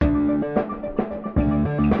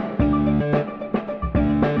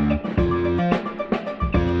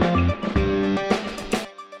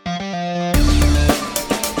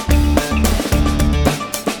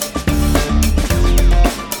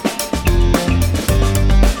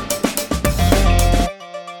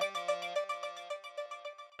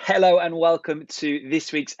Hello and welcome to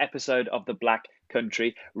this week's episode of the Black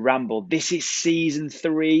Country Ramble. This is season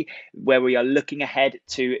 3, where we are looking ahead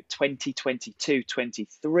to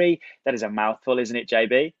 2022-23. That is a mouthful, isn't it,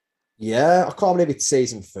 JB? Yeah, I can't believe it's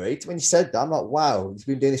season 3. When you said that, I'm like, wow, we've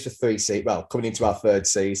been doing this for 3 seasons. Well, coming into our 3rd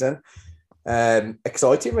season.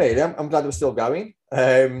 Exciting, really. I'm glad we're still going.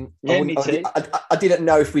 Yeah, me too. I didn't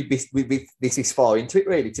know if we'd be this far into it,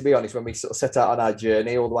 really, to be honest, when we sort of set out on our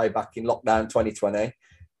journey all the way back in lockdown 2020.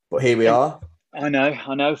 But here we And are. I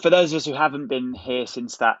know. For those of us who haven't been here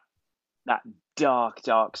since that dark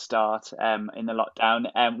start in the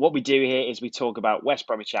lockdown. What we do here is we talk about West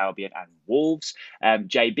Bromwich Albion and Wolves.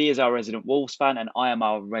 JB is our resident Wolves fan, and I am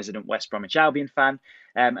our resident West Bromwich Albion fan.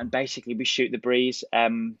 And basically, we shoot the breeze,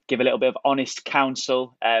 give a little bit of honest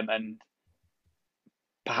counsel, and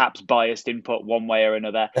perhaps biased input one way or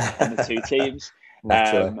another on the two teams.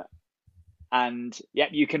 Naturally. And yeah,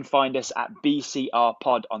 you can find us at BCR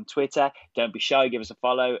Pod on Twitter. Don't be shy, give us a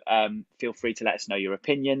follow. Feel free to let us know your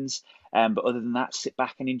opinions. But other than that, sit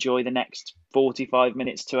back and enjoy the next 45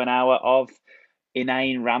 minutes to an hour of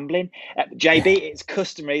inane rambling. JB, it's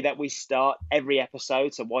customary that we start every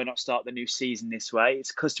episode, so why not start the new season this way?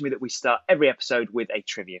 It's customary that we start every episode with a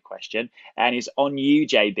trivia question, and it's on you,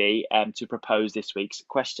 JB, to propose this week's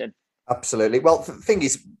question. Absolutely. Well, the thing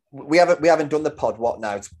is, we haven't done the pod. What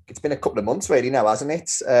now? It's been a couple of months, really, now, hasn't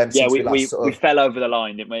it? Yeah, Since we last we fell over the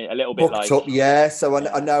line, didn't we? A little bit booked like up. Yeah. So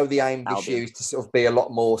I know the aim this Albion. year is to sort of be a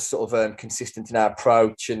lot more sort of consistent in our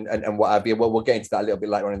approach and what have you. Well, we'll get into that a little bit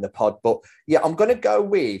later on in the pod. But yeah, I'm going to go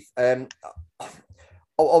with. I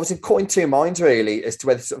was caught in two minds really as to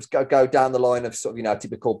whether to sort of go down the line of sort of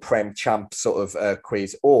typical Prem champ sort of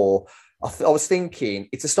quiz, or I was thinking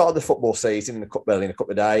it's the start of the football season in a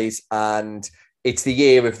couple of days, and it's the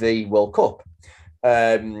year of the World Cup.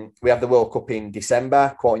 We have the World Cup in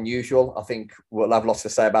December, quite unusual. I think we'll have lots to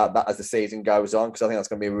say about that as the season goes on, because I think that's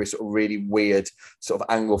going to be a really weird sort of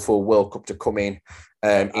angle for a World Cup to come in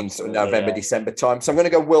sort of November, December time. So I'm going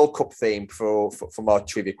to go World Cup theme for my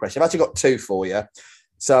trivia question. I've actually got 2 for you.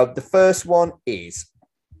 So the first one is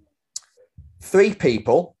 3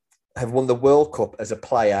 people have won the World Cup as a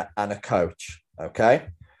player and a coach. Okay.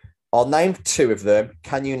 I'll name 2 of them.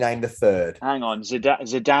 Can you name the third? Hang on.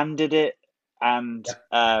 Zidane did it, and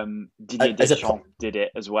Didier Deschamps did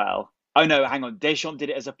it as well. Oh, no, hang on. Deschamps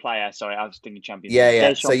did it as a player. Sorry, I was thinking Champions League. Yeah.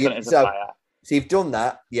 Deschamps done it as a player. So you've done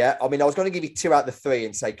that. Yeah. I mean, I was going to give you 2 out of the 3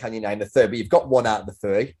 and say, can you name the third? But you've got 1 out of the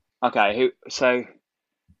 3. Okay. So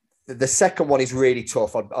the second one is really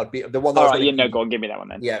tough. I'd be the one that all right, go on, give me that one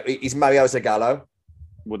then. Yeah, is Mario Zagallo.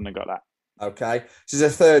 Wouldn't have got that. Okay. So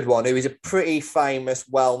there's a third one who is a pretty famous,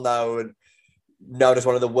 known as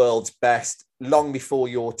one of the world's best, long before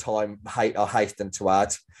your time, I hasten to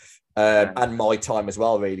add, and my time as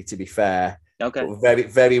well, really, to be fair. Okay. But very,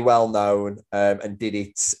 very well known, and did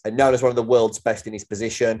it, and known as one of the world's best in his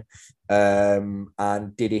position,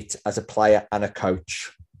 and did it as a player and a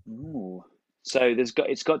coach. Ooh. So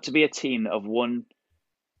it's got to be a team that have won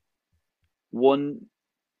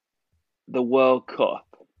the World Cup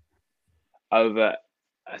over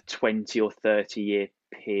a 20 or 30 year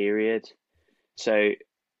period. So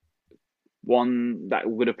one that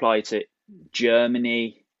would apply to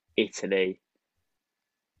Germany, Italy,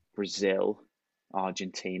 Brazil,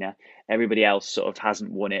 Argentina. Everybody else sort of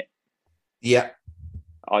hasn't won it. Yeah.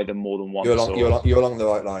 Either more than once. You're along the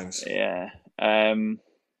right lines. Yeah.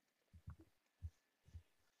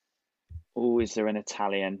 Is there an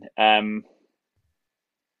Italian?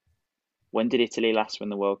 When did Italy last win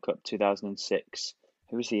the World Cup? 2006.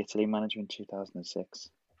 Who was the Italy manager in 2006?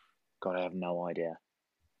 God, I have no idea.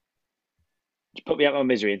 Just put me out of my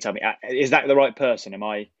misery and tell me, is that the right person?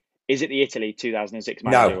 Is it the Italy 2006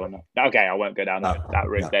 manager or not? Okay, I won't go down that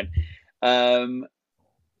route then.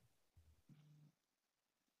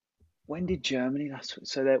 When did Germany last?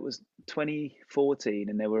 So that was 2014,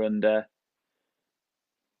 and they were under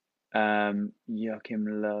Joachim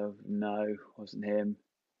Löw. No, wasn't him.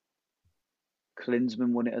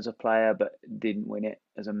 Klinsmann won it as a player, but didn't win it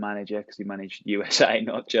as a manager because he managed USA,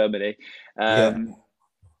 not Germany.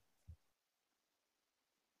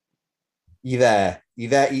 You're there.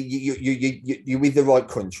 You're with the right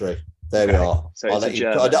country. There we are. So I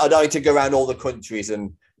don't need to go around all the countries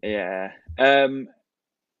and. Yeah.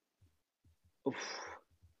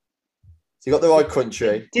 So you got the right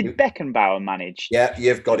country. Did Beckenbauer manage? Yeah,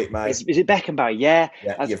 you've got it, mate. Is it Beckenbauer? Yeah.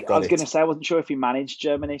 You've got it. I was going to say, I wasn't sure if he managed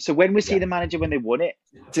Germany. So when was he the manager when they won it?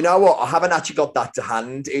 Do you know what? I haven't actually got that to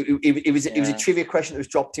hand. It was a trivia question that was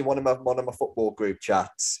dropped in one of my football group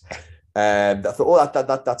chats. I thought,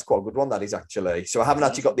 that's quite a good one, that is, actually. So I haven't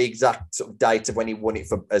actually got the exact sort of date of when he won it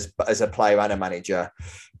as a player and a manager.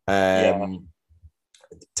 Yeah.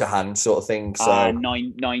 To hand sort of thing. So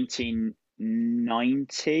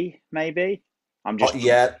 1990 maybe. I'm just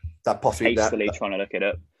yeah, that possibly hastily trying to look it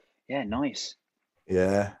up. Yeah, nice.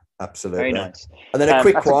 yeah, Very absolutely. nice. And then a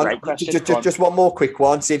quick That's a one, great question. Go on. just one more quick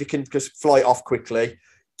one. See if you can just fly it off quickly.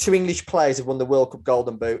 2 English players have won the World Cup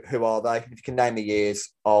Golden Boot. Who are they? If you can name the years,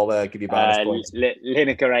 I'll give you bonus points.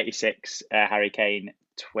 Lineker 86, Harry Kane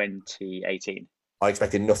 2018. I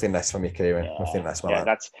expected nothing less from you, Kieran. Yeah, Nothing less, my yeah, man.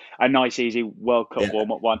 that's a nice, easy World Cup Yeah,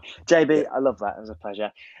 warm-up one. yeah, JB, I love that. It was a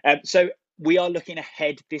pleasure. So we are looking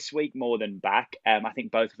ahead this week more than back. I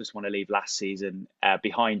think both of us want to leave last season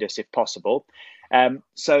behind us if possible.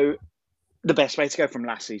 So the best way to go from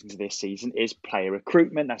last season to this season is player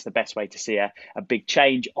recruitment. That's the best way to see a big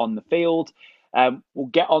change on the field. We'll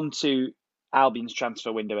get on to Albion's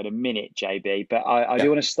transfer window in a minute, JB, but I do yeah.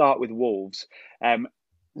 want to start with Wolves.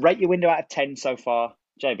 Rate your window out of 10 so far,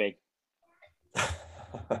 JB.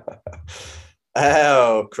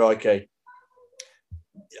 Oh, crikey.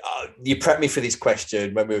 You prepped me for this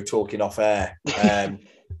question when we were talking off air. And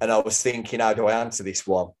I was thinking, how do I answer this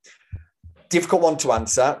one? Difficult one to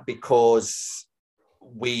answer because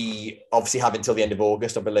we obviously have until the end of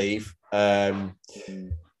August, I believe, for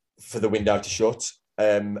the window to shut.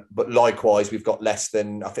 But likewise, we've got less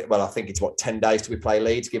than, I think it's 10 days till we play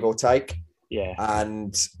Leeds, give or take. Yeah.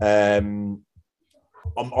 And I'm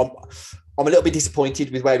a little bit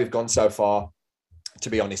disappointed with where we've gone so far, to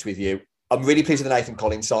be honest with you. I'm really pleased with the Nathan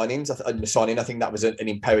Collins signing. I think that was an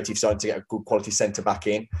imperative sign to get a good quality centre back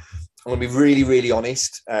in. I'm going to be really, really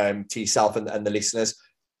honest to yourself and the listeners.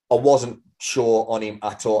 I wasn't sure on him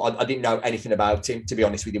at all. I didn't know anything about him, to be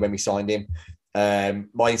honest with you, when we signed him.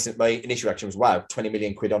 My initial reaction was, wow, 20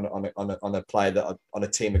 million quid on a player that on a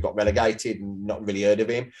team that got relegated and not really heard of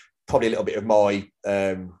him. Probably a little bit of my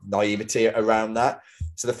naivety around that.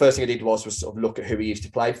 So the first thing I did was sort of look at who he used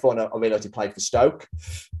to play for, and I realised he played for Stoke.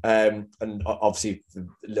 And obviously,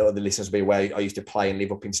 the listeners will be aware I used to play and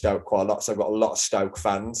live up in Stoke quite a lot, so I've got a lot of Stoke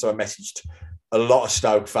fans. So I messaged a lot of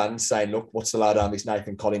Stoke fans saying, "Look, what's the lad on this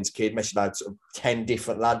Nathan Collins kid?" Messaged about sort of 10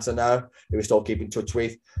 different lads I know who we still keep in touch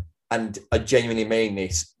with, and I genuinely mean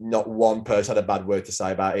this. Not one person had a bad word to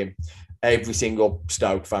say about him. Every single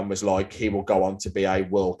Stoke fan was like, he will go on to be a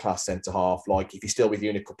world-class centre-half. Like, if he's still with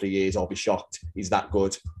you in a couple of years, I'll be shocked. He's that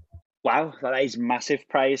good. Wow, that is massive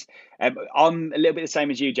praise. I'm a little bit the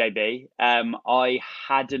same as you, JB. I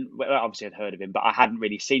hadn't, well, obviously I'd heard of him, but I hadn't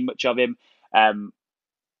really seen much of him.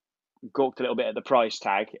 Gawked a little bit at the price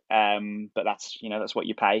tag, but that's what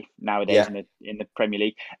you pay nowadays in the Premier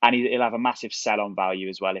League, and he'll have a massive sell-on value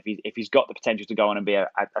as well if he's got the potential to go on and be a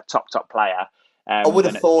top player. I would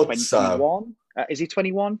have thought 21? so. Is he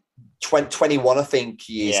 21? 21, I think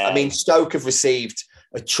he is. Yeah. I mean, Stoke have received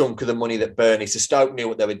a chunk of the money that Burnley. So Stoke knew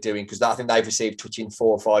what they were doing because I think they've received touching 4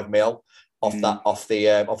 or 5 mil off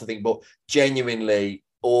the thing. But genuinely,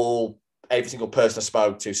 every single person I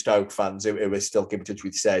spoke to, Stoke fans who are still keeping in touch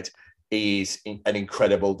with, said he is an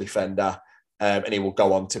incredible defender, and he will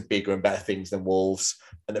go on to bigger and better things than Wolves,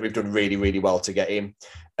 and that we've done really, really well to get him.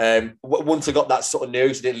 Once I got that sort of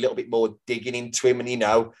news, I did a little bit more digging into him,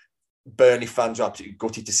 and Burnley fans are absolutely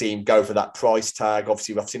gutted to see him go for that price tag.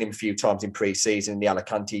 Obviously, I've seen him a few times in pre-season in the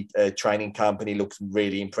Alicante training camp, and he looks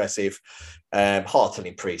really impressive. Hard to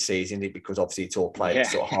in pre-season because obviously it's all played at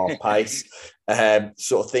sort of half pace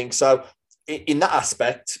sort of thing. So in that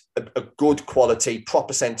aspect, a good quality,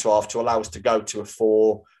 proper centre-half to allow us to go to a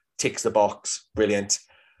 4, ticks the box, brilliant.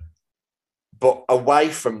 But away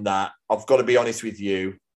from that, I've got to be honest with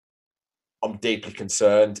you, I'm deeply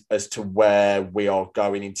concerned as to where we are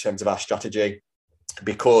going in terms of our strategy,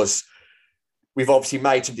 because we've obviously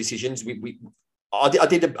made some decisions. I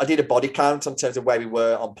did a body count in terms of where we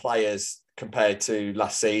were on players compared to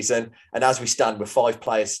last season, and as we stand, we're 5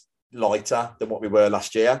 players lighter than what we were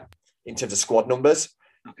last year in terms of squad numbers,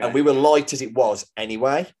 and we were light as it was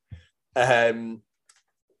anyway. And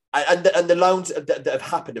the loans that have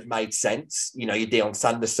happened have made sense. Your Dion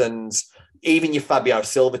Sandersons, even your Fabio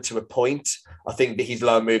Silva to a point. I think that his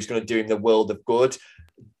loan move is going to do him the world of good.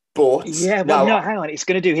 But hang on, it's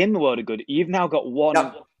going to do him the world of good. You've now got one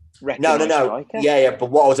recognised striker. Yeah. But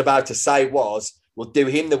what I was about to say was, we'll do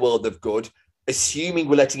him the world of good, assuming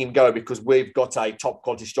we're letting him go because we've got a top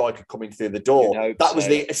quality striker coming through the door. That was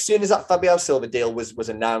as soon as that Fabio Silva deal was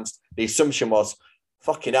announced, the assumption was,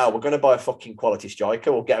 fucking hell, we're going to buy a fucking quality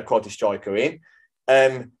striker. We'll get a quality striker in.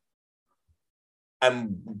 And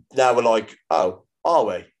now we're like, oh, are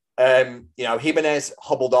we? Jimenez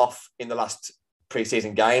hobbled off in the last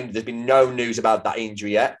pre-season game. There's been no news about that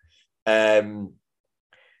injury yet.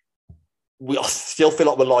 we still feel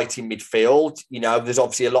like we're light in midfield. You know, there's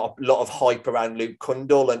obviously a lot of hype around Luke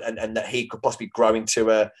Kundle and that he could possibly grow into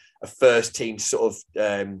a first team sort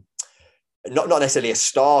of not necessarily a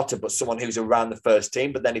starter, but someone who's around the first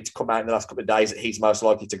team. But then it's come out in the last couple of days that he's most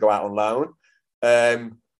likely to go out on loan.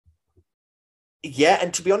 Yeah,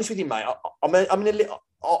 and to be honest with you, mate,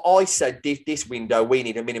 I said this window we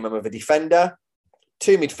need a minimum of a defender,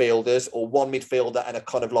 2 midfielders, or 1 midfielder and a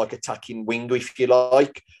kind of like attacking winger, if you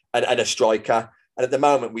like, and a striker. And at the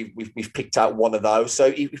moment, we've picked out one of those.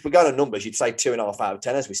 So if we're going on numbers, you'd say 2.5 out of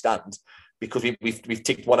 10 as we stand, because we've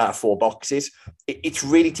ticked 1 out of 4 boxes. It's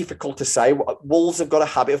really difficult to say. Wolves have got a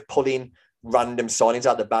habit of pulling random signings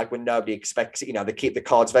out the bag when nobody expects it. You know, they keep the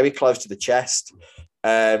cards very close to the chest.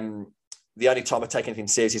 The only time I take anything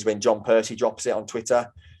serious is when John Percy drops it on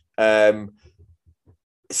Twitter.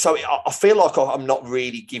 So I feel like I'm not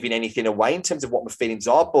really giving anything away in terms of what my feelings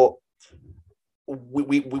are, but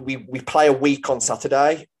we play a week on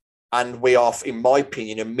Saturday, and we are, in my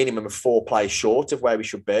opinion, a minimum of 4 players short of where we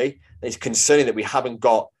should be. And it's concerning that we haven't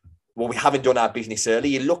done our business early.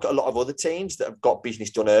 You look at a lot of other teams that have got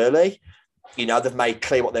business done early. You know, they've made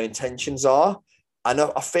clear what their intentions are. And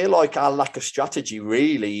I feel like our lack of strategy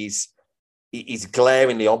really is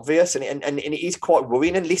glaringly obvious, and it is quite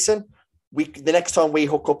worrying. And listen, the next time we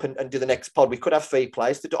hook up and do the next pod, we could have 3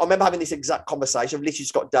 players to do. I remember having this exact conversation. I've literally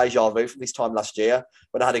just got deja vu from this time last year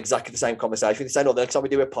when I had exactly the same conversation. They said, "No, the next time we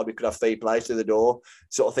do a pod, we could have 3 players to the door,"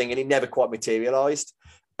 sort of thing, and it never quite materialised.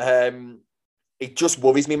 It just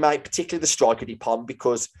worries me, mate, particularly the striker department,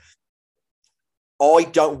 because I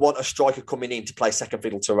don't want a striker coming in to play second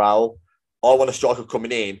fiddle to Raul. I want a striker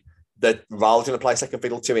coming in that Raul's going to play second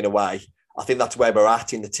fiddle to in a way. I think that's where we're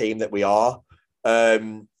at in the team that we are.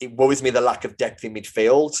 It worries me the lack of depth in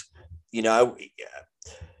midfield. You know,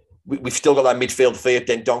 we've still got that midfield 3 of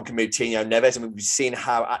Dendoncker, Moutinho, Neves, and we've seen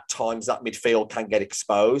how at times that midfield can get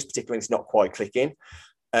exposed, particularly when it's not quite clicking.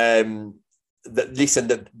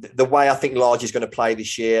 The way I think Large is going to play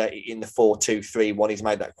this year in the 4-2-3-1, he's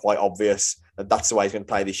made that quite obvious that that's the way he's going to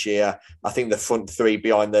play this year. I think the front 3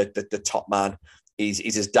 behind the top man is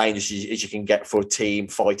as dangerous as you can get for a team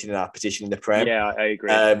fighting in our position in the Prem. Yeah, I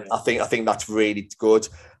agree. I think that's really good.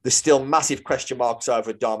 There's still massive question marks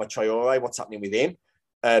over Adama Traore. What's happening with him?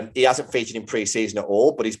 He hasn't featured in pre-season at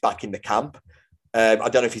all, but he's back in the camp. I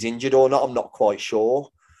don't know if he's injured or not. I'm not quite sure.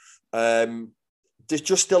 There's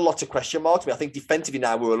just still lots of question marks. I think defensively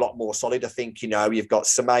now we're a lot more solid. I think, you know, you've got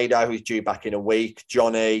Semedo, who's due back in a week,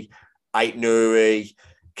 Johnny, Ait Nouri,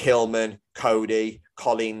 Kilman, Cody,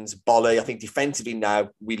 Collins, Bolly. I think defensively now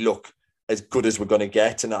we look as good as we're going to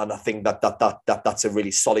get, and I think that's a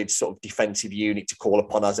really solid sort of defensive unit to call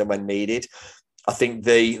upon as and when needed. I think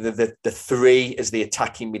the 3 as the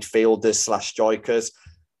attacking midfielders / strikers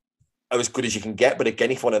are as good as you can get. But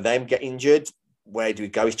again, if one of them get injured, where do we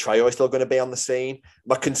go? Is Traore still going to be on the scene?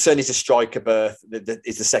 My concern is the striker berth.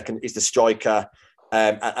 Is the striker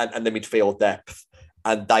and the midfield depth,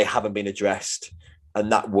 and they haven't been addressed,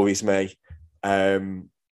 and that worries me. And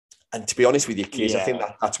to be honest with you, Keys, I think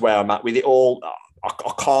that's where I'm at with it all.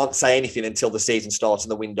 I can't say anything until the season starts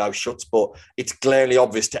and the window shuts, but it's glaringly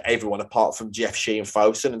obvious to everyone apart from Jeff Shee and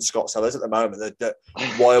Fosun and Scott Sellers at the moment that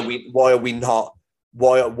why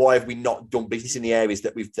have we not done business in the areas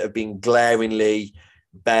that have been glaringly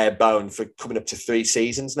bare bone for coming up to 3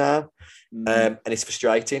 seasons now, and it's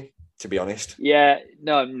frustrating, to be honest. Yeah,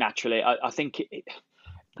 no, naturally, I think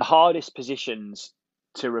the hardest positions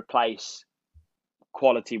to replace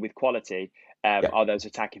quality with quality are those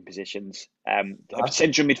attacking positions,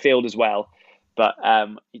 central midfield as well, but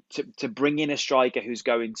to bring in a striker who's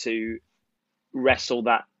going to wrestle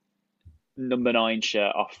that number 9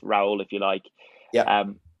 shirt off Raul, if you like,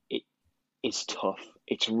 it's tough.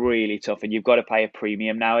 It's really tough, and you've got to pay a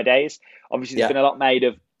premium nowadays. Obviously, there's been a lot made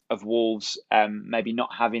of Wolves maybe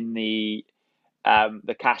not having the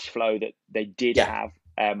cash flow that they did have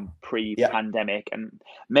pre-pandemic, and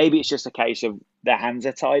maybe it's just a case of their hands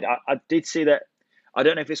are tied. I did see that, I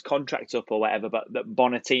don't know if his contract's up or whatever, but that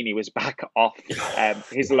Bonatini was back off.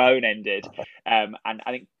 His loan ended, and I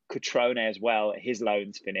think Cutrone as well, his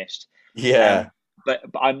loan's finished. But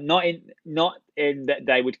I'm not in that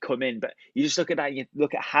they would come in, but you just look at that and you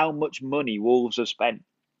look at how much money Wolves have spent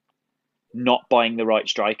not buying the right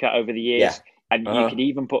striker over the years. And you could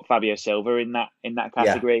even put Fabio Silva in that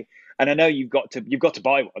category. And I know you've got to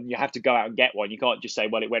buy one. You have to go out and get one. You can't just say,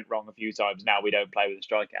 well, it went wrong a few times, now we don't play with a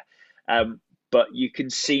striker. But you can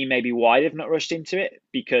see maybe why they've not rushed into it,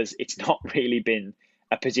 because it's not really been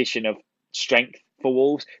a position of strength for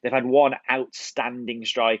Wolves. They've had one outstanding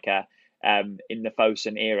striker in the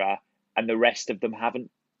Fosun era, and the rest of them haven't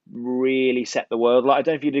really set the world. Like, I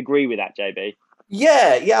don't know if you'd agree with that, JB.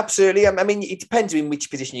 Yeah, absolutely. I mean, it depends in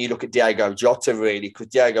which position you look at Diego Jota, really, because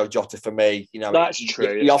Diego Jota, for me, That's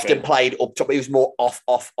true. He often played up top. He was more off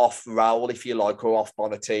Raul, if you like, or off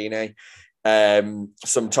Bonatini.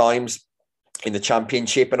 Sometimes in the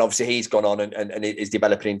Championship, and obviously he's gone on and is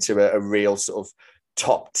developing into a real sort of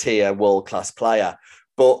top tier world class player.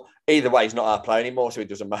 But either way, he's not our player anymore, so it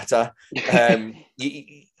doesn't matter.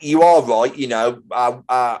 You are right.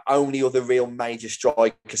 Our only other real major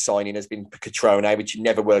striker signing has been Catrone, which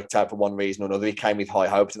never worked out for one reason or another. He came with high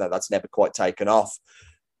hopes, and that's never quite taken off.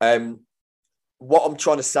 What I'm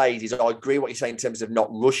trying to say is I agree what you're saying in terms of not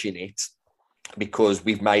rushing it, because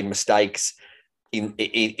we've made mistakes.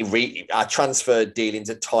 Our transfer dealings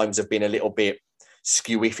at times have been a little bit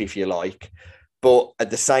skew if you like. But at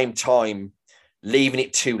the same time, leaving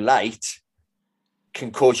it too late can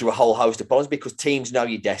cause you a whole host of problems, because teams know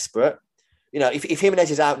you're desperate. If Jimenez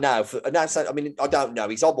is out now, I don't know.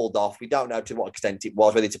 He's hobbled off. We don't know to what extent it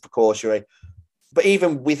was, whether it's a precautionary. But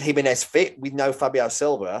even with Jimenez fit, with no Fabio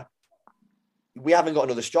Silva, we haven't got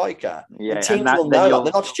another striker. Yeah, and teams will know.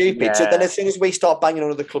 They're not stupid. Yeah. So then as soon as we start banging on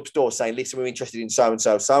other clubs' doors saying, listen, we're interested in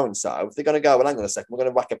so-and-so, so-and-so, they're going to go, well, hang on a second, we're going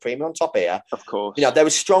to whack a premium on top here. Of course. There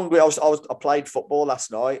was strong... I played football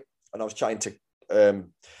last night, and I was chatting to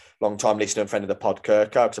long-time listener and friend of the pod,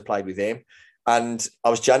 Kirko, because I played with him. And I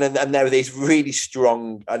was chatting, and there were these really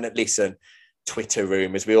strong... And listen, Twitter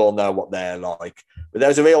rumours, we all know what they're like. But there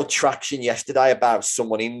was a real traction yesterday about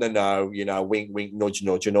someone in the know, wink, wink, nudge,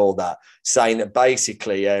 nudge, and all that, saying that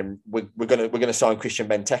basically we're gonna sign Christian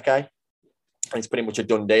Benteke, and it's pretty much a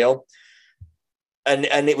done deal. And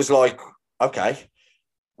it was like, okay,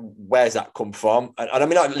 where's that come from? And I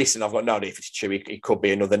mean, listen, I've got no idea if it's true. It could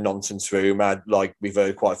be another nonsense rumour. Like, we've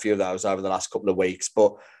heard quite a few of those over the last couple of weeks,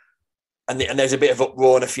 but. And there's a bit of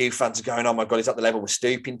uproar, and a few fans are going, oh my God, is that the level we're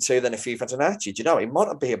stooping to? Then a few fans are actually, it might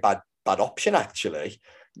not be a bad option, actually.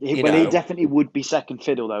 He definitely would be second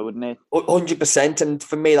fiddle, though, wouldn't he? 100%. And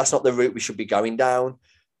for me, that's not the route we should be going down.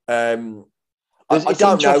 I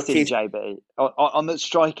don't know, JB, on the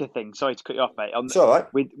striker thing. Sorry to cut you off, mate. It's all right.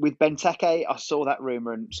 With Benteke, I saw that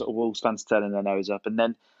rumour and sort of Wolves fans turning their nose up. And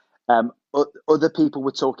then other people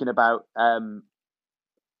were talking about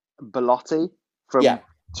Belotti from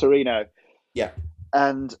Torino. Yeah.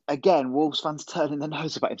 And again, Wolves fans turning their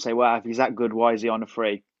nose about him, say, well, if he's that good, why is he on a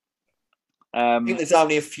free? I think there's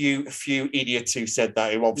only a few idiots who said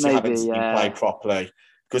that, who obviously haven't seen him play properly.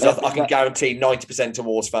 Because I can guarantee 90% of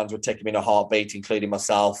Wolves fans would take him in a heartbeat, including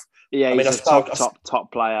myself. Yeah, he's a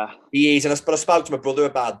top player. He is. But I spoke to my brother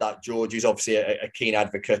about that, George, who's obviously a keen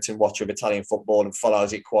advocate and watcher of Italian football and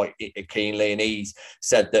follows it quite keenly. And he's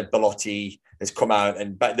said that Belotti has come out,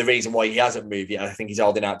 but the reason why he hasn't moved yet, I think he's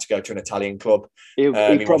holding out to go to an Italian club. He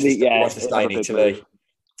probably wants to stay in Italy.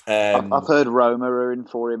 I've heard Roma are in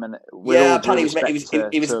for him, and apparently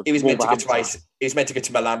he was meant to go twice. He was meant to go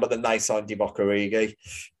to Milan, but then they signed Divock Origi.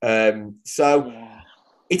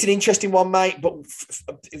 It's an interesting one, mate. But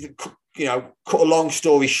cut a long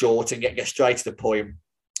story short and get straight to the point.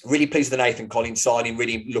 Really pleased with the Nathan Collins signing.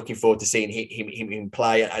 Really looking forward to seeing him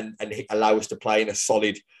play and allow us to play in a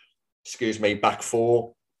solid, back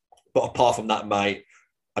four. But apart from that, mate,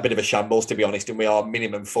 a bit of a shambles, to be honest. And we are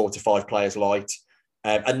minimum 4 to 5 players light.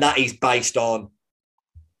 And that is based on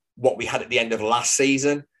what we had at the end of last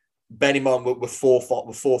season. Bear in mind, we're 4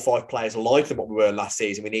 or 5 players lighter than what we were last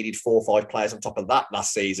season. We needed 4 or 5 players on top of that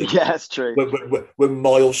last season. Yeah, that's true. We're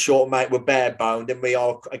miles short, mate. We're bare boned, and we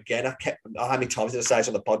are again. How many times did I say this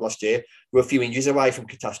on the pod last year? We're a few injuries away from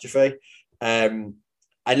catastrophe.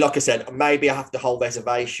 And like I said, maybe I have to hold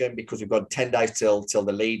reservation because we've got 10 days till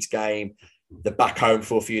the Leeds game. They're back home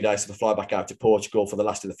for a few days, so they fly back out to Portugal for the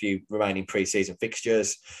last of the few remaining pre-season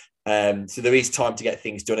fixtures. So there is time to get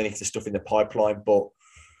things done and if there's stuff in the pipeline. But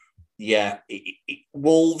yeah,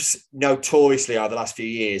 Wolves notoriously over the last few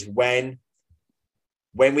years, when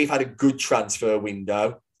we've had a good transfer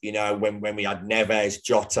window, when we had Neves,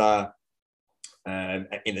 Jota in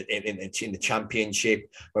the Championship,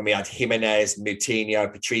 when we had Jimenez,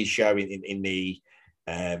 Moutinho, Patricio in the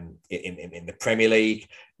Premier League,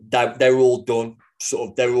 they're all done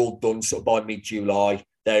sort of by mid-July.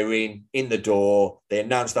 They're in the door. They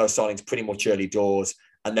announced those signings pretty much early doors,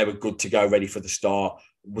 and they were good to go, ready for the start.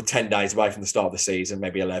 We're 10 days away from the start of the season,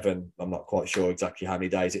 maybe 11. I'm not quite sure exactly how many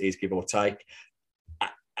days it is, give or take.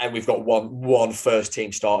 And we've got one first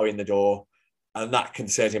team starter in the door, and that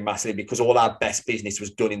concerns me massively because all our best business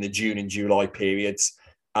was done in the June and July periods,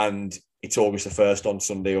 and it's August the 1st on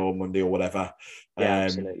Sunday or Monday or whatever. Yeah,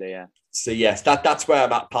 absolutely, yeah. So yes, that's where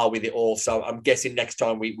I'm at, pal, with it all. So I'm guessing next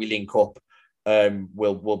time we link up,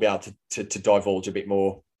 we'll be able to divulge a bit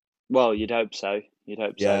more. Well, you'd hope so. You'd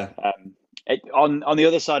hope so. Yeah, On the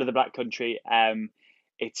other side of the Black Country,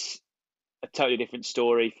 it's a totally different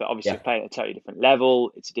story. For obviously yeah, we're playing at a totally different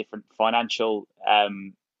level. It's a different financial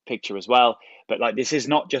picture as well. But like, this is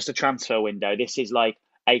not just a transfer window. This is like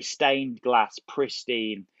a stained glass,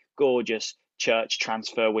 pristine, gorgeous church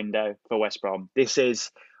transfer window for West Brom. This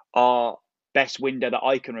is our best window that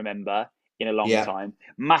I can remember in a long yeah. time.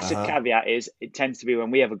 Massive Uh-huh. caveat is it tends to be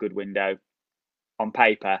when we have a good window on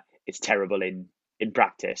paper, it's terrible in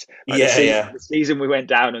practice. Like Yeah, yeah. the season we went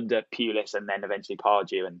down under Pulis and then eventually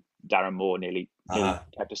Pardew and Darren Moore nearly Uh-huh.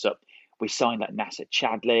 kept us up. We signed like Nasser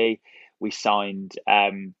Chadley. We signed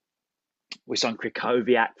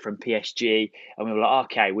Krikoviak from PSG, and we were like,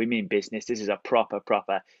 okay, we mean business. This is a proper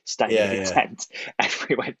statement of Yeah, yeah, intent, and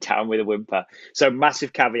we went down with a whimper. So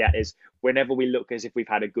massive caveat is whenever we look as if we've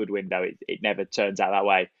had a good window, it never turns out that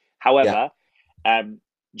way. yeah. However, um,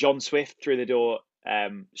 John Swift through the door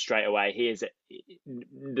straight away.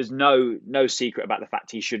 There's no secret about the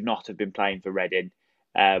fact he should not have been playing for Reading.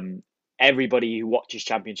 Um, Everybody who watches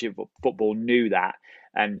Championship football knew that,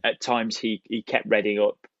 and at times he kept Reading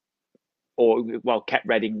up, or well, kept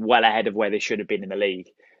Reading well ahead of where they should have been in the league,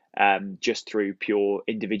 just through pure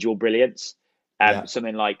individual brilliance. Yeah.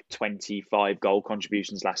 Something like 25 goal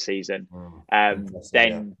contributions last season. Impressive, yeah.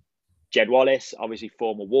 Then Jed Wallace, obviously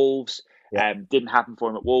former Wolves. Yeah. Didn't happen for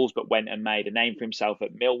him at Wolves, but went and made a name for himself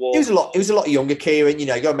at He Millwall. was a lot. He was a lot younger, Kieran. You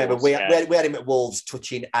know, you got to Of remember course, we yeah, had, we had him at Wolves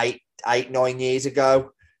touching 9 years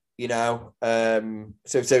ago. You know,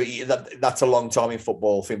 that's a long time in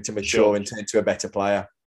football for him to mature sure. and turn into a better player.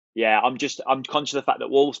 Yeah, I'm conscious of the fact that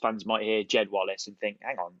Wolves fans might hear Jed Wallace and think,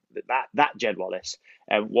 hang on, that Jed Wallace,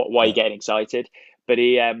 why are you Yeah, getting excited? But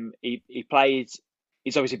he played.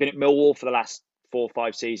 He's obviously been at Millwall for the last 4 or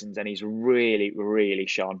 5 seasons, and he's really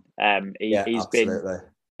shone. yeah, absolutely.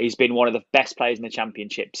 He's been one of the best players in the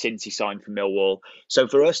Championship since he signed for Millwall. So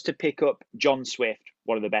for us to pick up John Swift,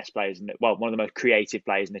 one of the best players one of the most creative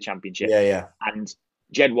players in the Championship, Yeah, yeah, and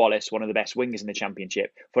Jed Wallace, one of the best wingers in the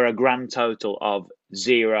Championship, for a grand total of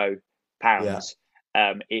yeah, £0,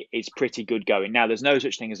 it's pretty good going. Now, there's no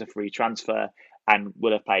such thing as a free transfer, and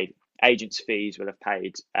we'll have paid agents' fees, we'll have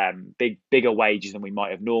paid bigger wages than we might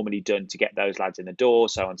have normally done to get those lads in the door,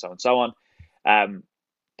 so on, so on, so on.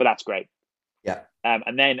 But that's great. yeah,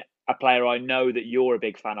 And then a player I know that you're a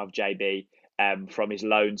big fan of, JB, from his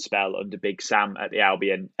loan spell under Big Sam at the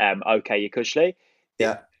Albion, OK Yakushli.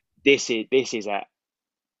 yeah, This is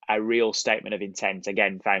a real statement of intent.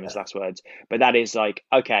 Again, famous last words. But that is like,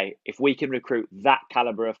 okay, if we can recruit that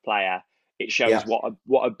caliber of player, it shows yeah.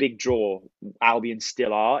 what a big draw Albion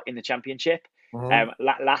still are in the Championship.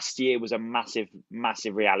 Mm-hmm. Last year was a massive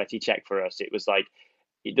reality check for us. It was like,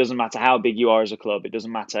 it doesn't matter how big you are as a club. It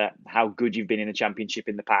doesn't matter how good you've been in the Championship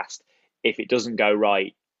in the past. If it doesn't go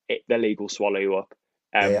right, the league will swallow you up.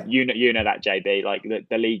 Yeah, yeah, You know that, JB. Like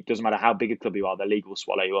the league doesn't matter how big a club you are, the league will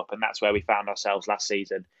swallow you up, and that's where we found ourselves last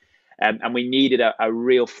season. And we needed a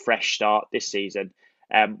real fresh start this season.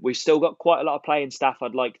 We've still got quite a lot of playing staff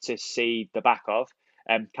I'd like to see the back of.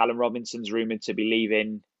 Callum Robinson's rumoured to be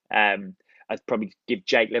leaving. I'd probably give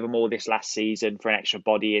Jake Livermore this last season for an extra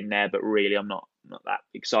body in there, but really I'm not that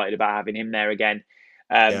excited about having him there again.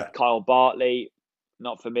 yeah, Kyle Bartley,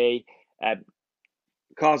 not for me. Um,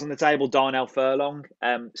 Cards on the table, Darnell Furlong,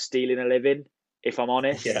 stealing a living, if I'm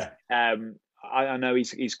honest. yeah. I know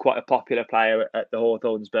he's quite a popular player at the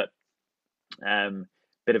Hawthorns, but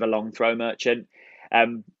bit of a long throw merchant.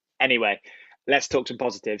 Anyway, let's talk some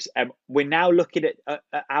positives. We're now looking at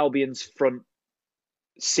Albion's front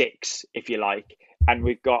six, if you like, and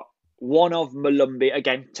we've got one of Malumbi,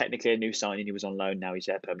 again, technically a new signing. He was on loan, now he's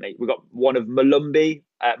there permanently. We've got one of Malumbi,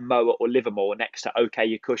 Moa, or Livermore next to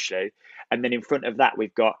OK Yakushlu. And then in front of that,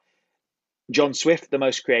 we've got John Swift, the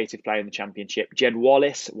most creative player in the Championship, Jed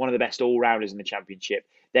Wallace, one of the best all rounders in the Championship.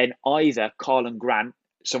 Then either Carlan Grant,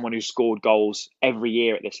 someone who's scored goals every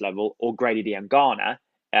year at this level, or Grady Diangana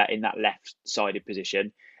in that left sided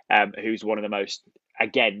position, who's one of the most,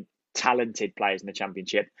 again, talented players in the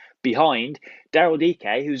Championship, behind Daryl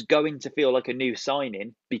Dike, who's going to feel like a new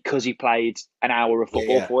signing because he played an hour of Yeah,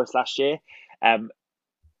 football yeah. for us last year.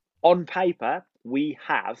 On paper, we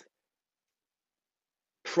have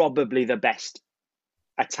probably the best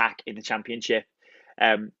attack in the Championship.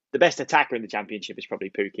 The best attacker in the Championship is probably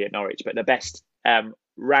Pookie at Norwich, but the best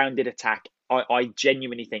rounded attack, I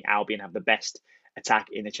genuinely think Albion have the best attack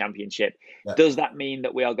in the Championship. Yeah. Does that mean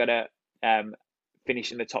that we are going to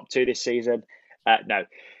finish in the top two this season? No,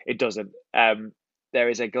 it doesn't. There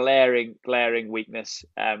is a glaring weakness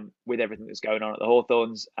with everything that's going on at the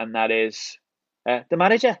Hawthorns, and that is The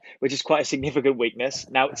manager, which is quite a significant weakness.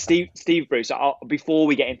 Now, Steve Bruce. Before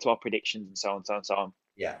we get into our predictions and so on, so on, so on.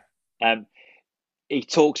 Yeah. Um, he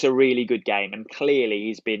talks a really good game, and clearly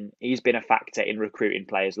he's been a factor in recruiting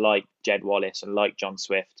players like Jed Wallace and like John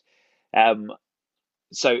Swift. Um,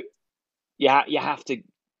 so you have to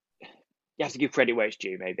give credit where it's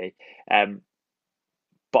due, maybe. Um,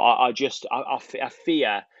 but I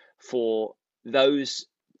fear for those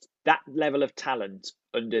that level of talent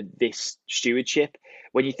under this stewardship.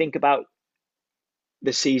 When you think about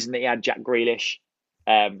the season that he had Jack Grealish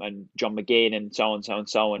and John McGinn and so on, so on,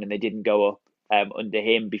 so on, and they didn't go up under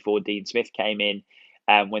him before Dean Smith came in.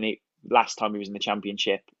 When he last time he was in the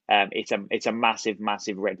Championship, it's a massive,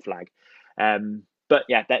 massive red flag. But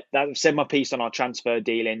yeah, that said my piece on our transfer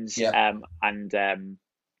dealings, Yeah. and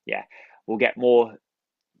yeah, we'll get more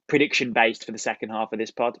prediction based for the second half of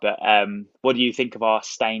this pod. But what do you think of our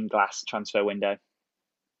stained glass transfer window?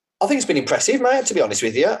 I think it's been impressive, mate, to be honest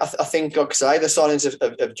with you. I think, like I say, the signings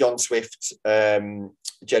of John Swift,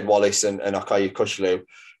 Jed Wallace and Akayu Kushlu,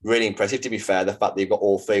 really impressive, to be fair. The fact that you've got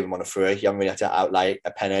all three of them on a free, you haven't really had to outlay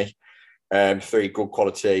a penny. Three good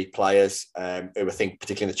quality players who I think,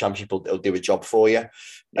 particularly in the Championship, will do a job for you.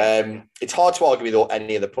 It's hard to argue with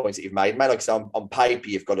any of the points that you've made. Mate, like I said, on paper,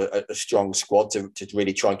 you've got a strong squad to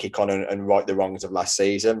really try and kick on and right the wrongs of last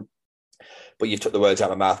season. But you've took the words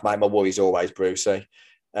out of my mouth, mate. My worry is always Brucey.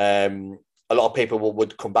 A lot of people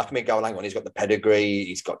would come back to me and go, hang on, he's got the pedigree,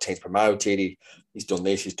 he's got teams promoted, he's done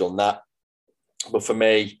this, he's done that. But for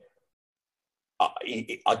me,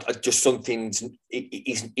 I just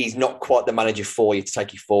he's not quite the manager for you to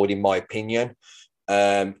take you forward, in my opinion.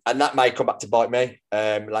 And that may come back to bite me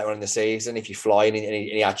later on in the season if you're flying and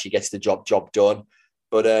he actually gets the job done.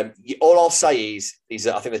 But all I'll say is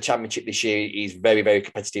that I think the Championship this year is very, very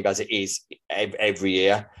competitive, as it is every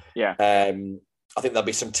year. Yeah. I think there'll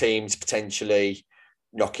be some teams potentially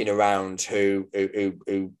knocking around who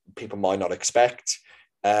people might not expect.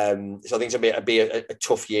 So I think it'll be a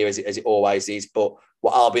tough year as it always is. But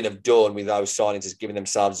what Albion have done with those signings is giving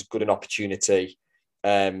themselves as good an opportunity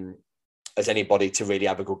as anybody to really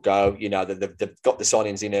have a good go. You know, they've got the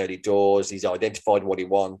signings in early doors. He's identified what he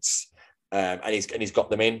wants, and he's got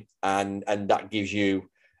them in, and that gives you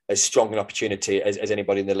as strong an opportunity as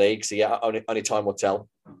anybody in the league. So yeah, only time will tell.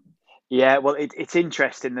 Yeah, well, it's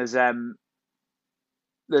interesting. There's well,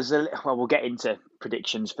 we'll get into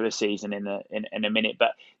predictions for the season in a minute,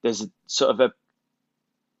 but there's sort of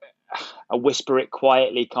a whisper it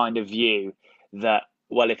quietly kind of view that,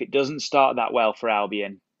 well, if it doesn't start that well for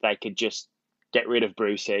Albion, they could just get rid of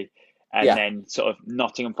Brucey and then sort of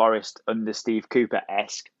Nottingham Forest under Steve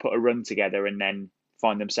Cooper-esque put a run together and then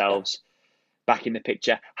find themselves back in the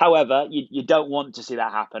picture. However, you don't want to see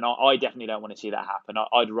that happen. I definitely don't want to see that happen.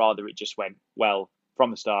 I'd rather it just went well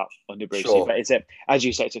from the start under Brucey. Sure. But as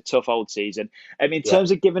you say, it's a tough old season. In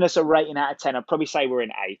terms of giving us a rating out of 10, I'd probably say we're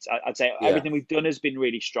in 8. I'd say everything we've done has been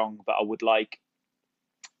really strong, but I would like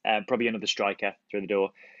probably another striker through the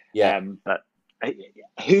door. But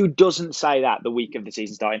who doesn't say that the week of the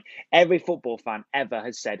season starting? Every football fan ever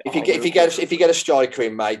has said, if you get a striker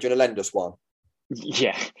in, mate, do you want to lend us one?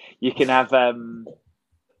 Yeah, you can have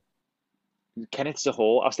Kenneth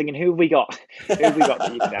Zahor. I was thinking, who have we got? Who have we got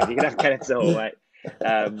that you can have? You can have Kenneth Zahor, mate.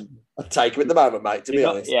 I'll take him at the moment, mate, to be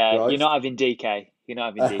honest. Yeah, right? You're not having DK.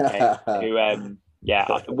 Who,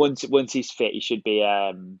 once he's fit, he should be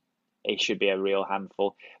a real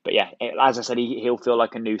handful. But yeah, as I said, he'll feel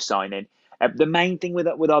like a new signing. The main thing with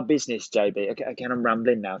our business, JB, again, I'm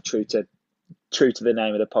rambling now, true to the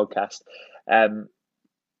name of the podcast,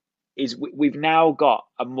 is we've now got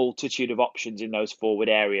a multitude of options in those forward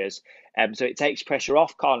areas. So it takes pressure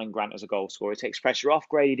off Carlin Grant as a goal scorer. It takes pressure off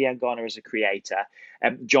Grady Diangana as a creator.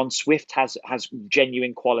 John Swift has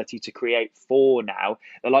genuine quality to create for now.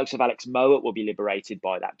 The likes of Alex Mowat will be liberated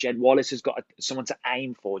by that. Jed Wallace has got someone to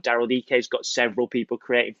aim for. Daryl DK's got several people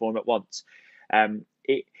creating for him at once.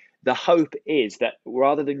 The hope is that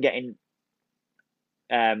rather than getting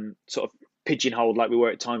sort of pigeonholed like we were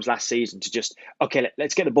at times last season to just, okay,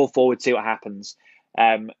 let's get the ball forward, see what happens.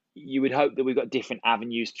 You would hope that we've got different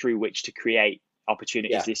avenues through which to create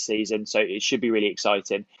opportunities this season. So it should be really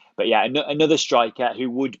exciting. But yeah, another striker who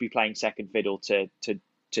would be playing second fiddle to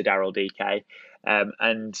Daryl DK.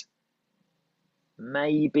 And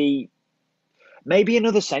maybe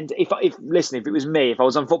another centre. If it was me, if I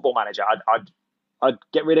was on Football Manager, I'd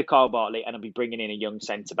get rid of Carl Bartley and I'd be bringing in a young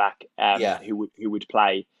centre back who would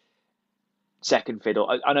play second fiddle.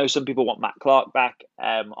 I know some people want Matt Clark back.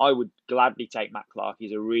 I would gladly take Matt Clark.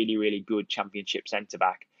 He's a really, really good Championship centre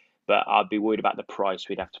back, but I'd be worried about the price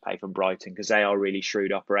we'd have to pay for Brighton because they are really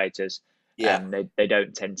shrewd operators. They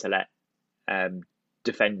don't tend to let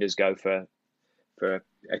defenders go for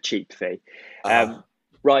a cheap fee. Uh,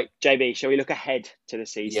 Right, JB, shall we look ahead to the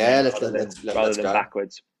season yeah, then, rather let's than go.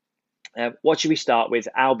 backwards? What should we start with?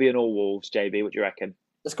 Albion or Wolves, JB? What do you reckon?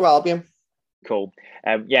 Let's go Albion. Cool.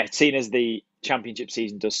 Yeah, seeing as the championship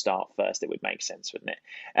season does start first, it would make sense, wouldn't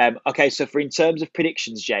it? Okay, so for in terms of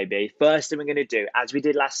predictions, JB, first thing we're going to do, as we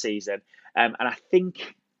did last season, and I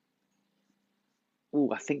think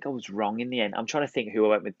I was wrong in the end. I'm trying to think who I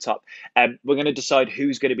went with top. We're going to decide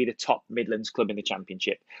who's going to be the top Midlands club in the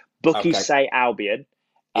championship. Bookies Okay. say Albion.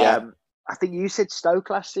 Yeah. I think you said Stoke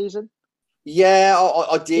last season. Yeah,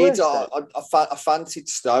 I did. Worst though. I fancied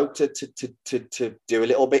Stoke to do a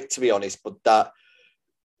little bit, to be honest, but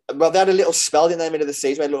they had a little spell in the middle of the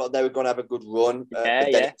season where it looked like they were going to have a good run, but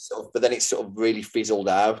then it sort of really fizzled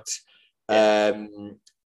out. Yeah.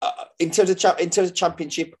 In terms of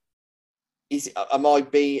championship, I might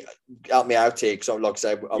be help me out here because I'm like I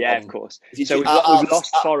say, of course. So we've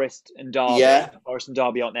lost Forest and Derby. Yeah. Forest and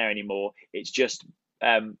Derby aren't there anymore. It's just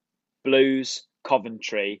Blues,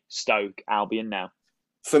 Coventry, Stoke, Albion now.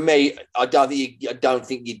 For me, I don't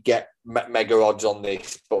think you'd get mega odds on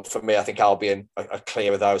this, but for me, I think Albion are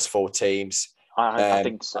clear of those 4 teams. I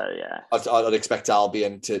think so. Yeah, I'd expect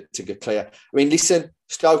Albion to get clear. I mean, listen,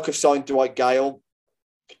 Stoke have signed Dwight Gale.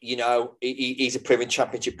 You know, he's a proven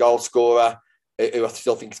championship goal scorer who I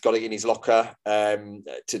still think has got it in his locker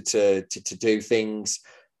to do things.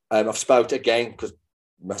 I've spoke again because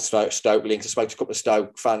my Stoke links. I spoke to a couple of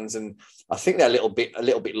Stoke fans, and I think they're a little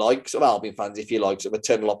bit like sort of Albion fans, if you like, sort of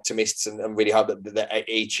eternal optimists, and really hope that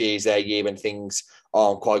each year is their year when things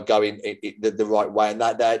aren't quite going the right way. And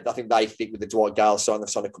I think they think with the Dwight Gale sign, they've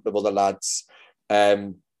signed a couple of other lads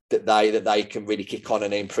that they can really kick on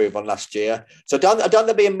and improve on last year. So I don't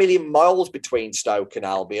there'll be a million miles between Stoke and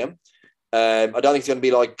Albion. I don't think it's going to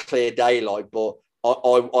be like clear daylight, but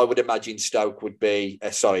I would imagine Stoke would be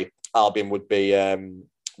Albion would be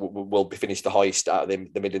will be finished the highest out of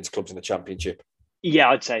the Midlands clubs in the Championship. Yeah,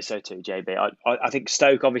 I'd say so too, JB. I think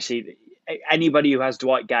Stoke, obviously, anybody who has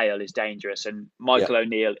Dwight Gale is dangerous, and Michael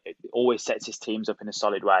O'Neill always sets his teams up in a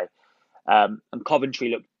solid way. And Coventry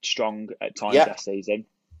looked strong at times last season.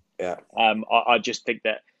 Yeah. I just think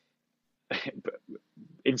that,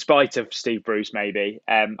 in spite of Steve Bruce, maybe,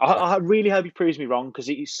 I really hope he proves me wrong because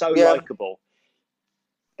he's so likable.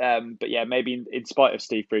 But yeah, maybe in spite of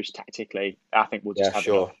Steve Bruce tactically, I think we'll just have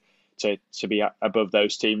enough to be above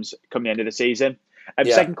those teams come the end of the season.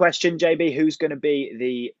 Second question, JB, who's going to be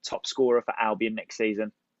the top scorer for Albion next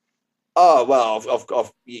season? Oh well,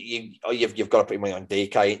 you've got to put money on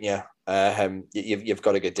DK, ain't you? You've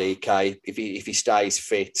got to go DK if he stays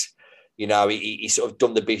fit. You know, he sort of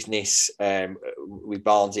done the business with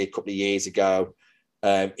Barnsley a couple of years ago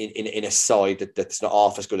in a side that's not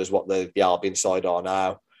half as good as what the Albion side are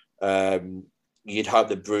now. You'd hope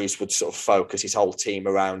that Bruce would sort of focus his whole team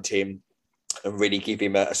around him and really give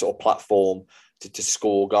him a sort of platform to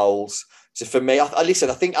score goals. So for me, I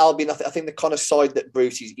think Albion, I think the kind of side that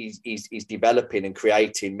Bruce is developing and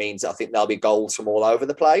creating means that I think there'll be goals from all over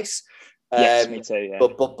the place. Yes, me too. Yeah.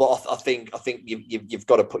 But I think you've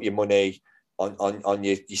got to put your money on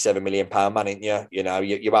your £7 million man, ain't you? You know,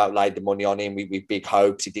 you outlaid the money on him with big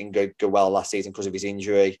hopes. He didn't go well last season because of his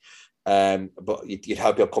injury. But you'd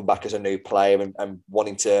hope he'll come back as a new player and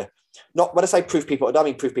wanting to, not when I say prove people, I don't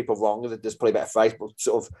mean prove people wrong. There's probably a better phrase, but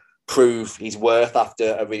sort of prove his worth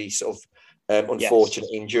after a really sort of unfortunate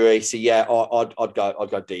injury. So yeah, I'd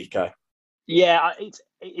go DK. Yeah,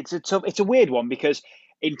 it's a weird one because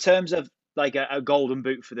in terms of like a golden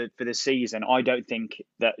boot for the season, I don't think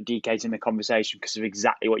that DK's in the conversation because of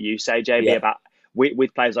exactly what you say, JB, about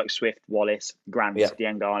with players like Swift, Wallace, Grant,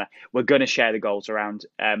 Diangana. We're going to share the goals around,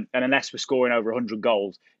 and unless we're scoring over 100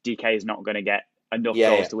 goals, DK is not going to get enough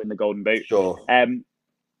goals to win the golden boot. Sure.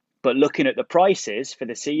 But looking at the prices for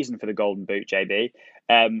the season for the golden boot, JB,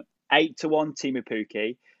 8-1 Timu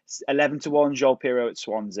Pukki, 11-1 Joel Piro at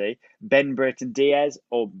Swansea, Ben Brereton Diaz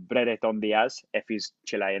or Brereton Diaz, if he's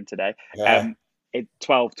Chilean today,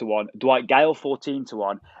 12-1, Dwight Gale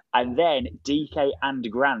 14-1, and then DK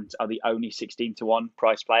and Grant are the only 16-1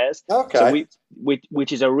 price players. Okay. So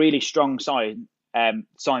which is a really strong sign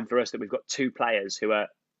for us that we've got 2 players who are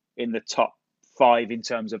in the top 5 in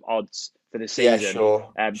terms of odds for the season.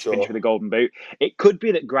 Sure. To finish with a golden boot. It could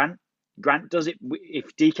be that Grant does it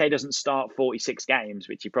if DK doesn't start 46 games,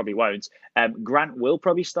 which he probably won't. Grant will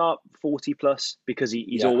probably start 40 plus because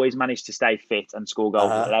he's always managed to stay fit and score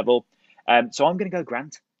goals at the level. So I'm going to go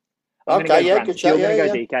Grant. Good shot. You're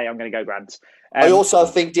going to go DK. I'm going to go Grant. I also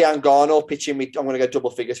think Diangana pitching. I'm going to go double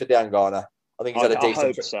figures for Diangana. I think I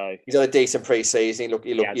hope so. he's had a decent pre-season. He looks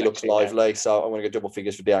actually, yeah. lively. So I'm going to go double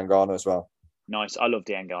figures for Diangana as well. Nice. I love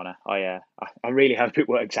Diangana. I really hope it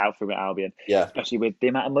works out for him at Albion, Yeah, especially with the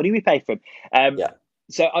amount of money we pay for him. Um, yeah.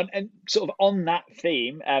 so and sort of on that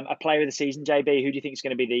theme, a player of the season, JB, who do you think is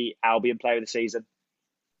going to be the Albion player of the season?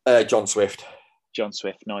 John Swift. John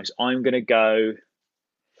Swift. Nice. I'm going to go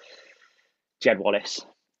Jed Wallace.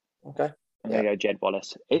 Okay. I'm Yeah. going to go Jed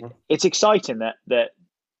Wallace. Mhm. It's exciting that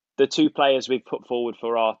the two players we've put forward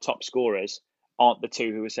for our top scorers aren't the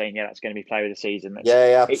two who are saying, yeah, that's going to be player of the season.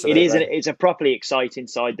 Yeah, It is absolutely. it's a properly exciting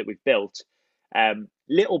side that we've built.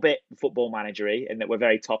 Little bit football managery in that we're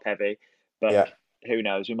very top heavy, but Yeah, who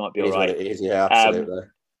knows? We might be it all is what right. it is. Yeah, Um, absolutely.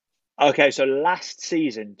 okay, so last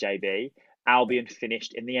season, JB, Albion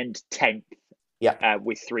finished in the end 10th Yeah.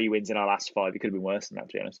 with 3 wins in our last 5. It could have been worse than that,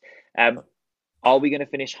 to be honest. Are we going to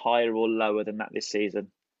finish higher or lower than that this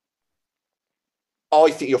season? I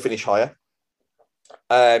think you'll finish higher.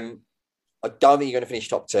 I don't think you're going to finish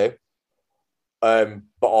top two.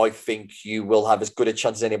 But I think you will have as good a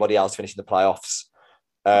chance as anybody else finishing the playoffs.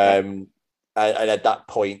 Okay. And at that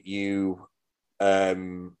point, you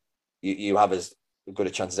have as good a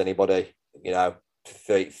chance as anybody. You know,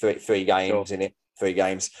 three games Sure. in it, 3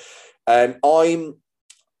 games. I'm.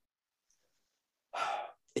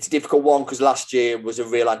 It's a difficult one because last year was a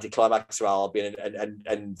real anticlimax for Albion,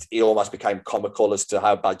 and it almost became comical as to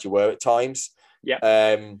how bad you were at times. Yeah.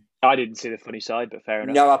 Um, I didn't see the funny side, but fair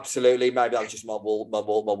enough. No, absolutely. Maybe that was just my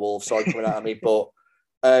wolf side coming out of me. But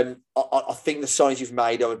I think the signs you've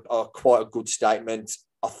made are quite a good statement.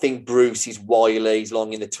 I think Bruce is wily, he's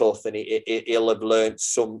long in the tooth, and he'll have learned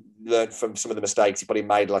from some of the mistakes he probably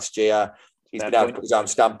made last year. He's been able to put his own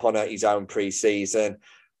stamp on it, his own pre-season.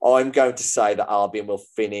 I'm going to say that Albion will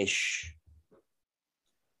finish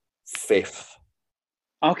 5th.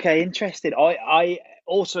 Okay, interesting. I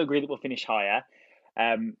also agree that we'll finish higher.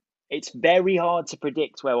 It's very hard to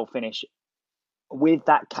predict where we'll finish. With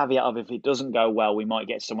that caveat of if it doesn't go well, we might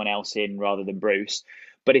get someone else in rather than Bruce.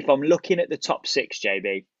 But if I'm looking at the top 6,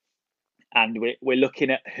 JB, and we're looking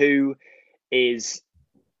at who's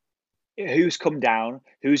come down,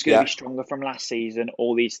 who's going to be Yeah, stronger from last season,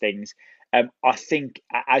 all these things. I think,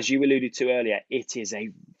 as you alluded to earlier, it is a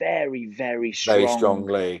very, very very strong strong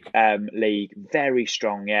league. league. Very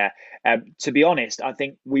strong, yeah. To be honest, I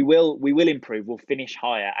think we will improve. We'll finish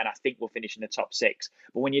higher, and I think we'll finish in the top 6.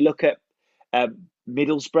 But when you look at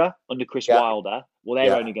Middlesbrough under Chris Yeah, Wilder, well,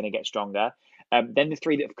 they're yeah, only going to get stronger. Then the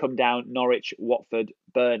 3 that have come down: Norwich, Watford,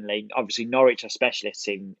 Burnley. Obviously, Norwich are specialists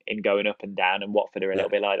in going up and down, and Watford are a yeah, little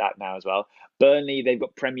bit like that now as well. Burnley, they've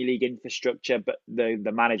got Premier League infrastructure, but the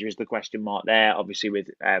manager is the question mark there. Obviously, with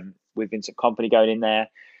Vincent Kompany going in there,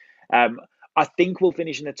 um, I think we'll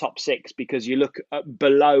finish in the top 6 because you look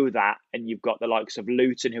below that and you've got the likes of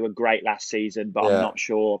Luton, who were great last season, but I'm yeah. not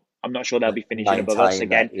sure. I'm not sure they'll be finishing above us Maintain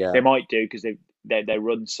again. that. Yeah, They might do because they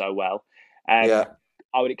run so well. Um, yeah.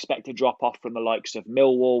 I would expect a drop off from the likes of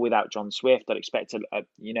Millwall without John Swift. I'd expect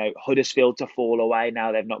Huddersfield to fall away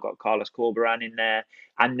now they've not got Carlos Corberán in there,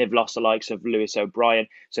 and they've lost the likes of Lewis O'Brien.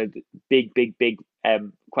 So big question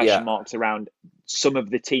Yeah, marks around some of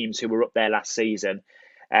the teams who were up there last season,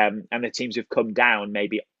 and the teams who've come down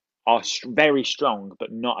maybe are very strong,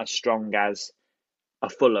 but not as strong as a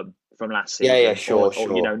Fulham from last yeah, season, or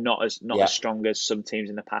sure. not as Yeah, strong as some teams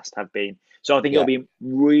in the past have been. So I think it'll yeah. be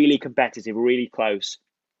really competitive, really close.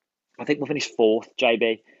 I think we'll finish 4th,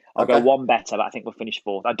 JB. I'll go Okay. one better, but I think we'll finish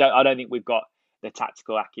 4th. I don't think we've got the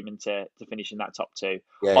tactical acumen to finish in that top 2. I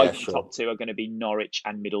Yeah, think sure. top 2 are going to be Norwich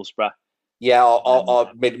and Middlesbrough. Yeah,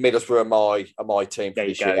 Um, Middlesbrough are my team for there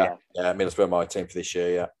you this go. year. Yeah, Yeah, Middlesbrough are my team for this year.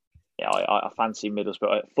 Yeah, yeah. I fancy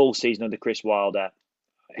Middlesbrough. Full season under Chris Wilder.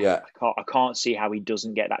 yeah, I can't see how he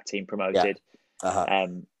doesn't get that team yeah. promoted. Uh-huh.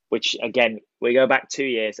 Which again, we go back 2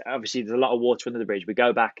 years. Obviously, there's a lot of water under the bridge. We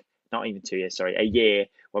go back not even 2 years, sorry, a year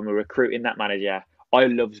when we were recruiting that manager. I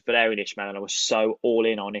loved Valerian Ismail, and I was so all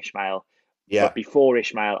in on Ismail. Yeah, But before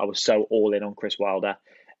Ismail, I was so all in on Chris Wilder.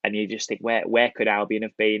 And you just think, where could Albion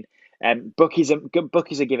have been? Bookies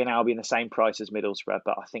are giving Albion the same price as Middlesbrough,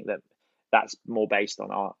 but I think that's more based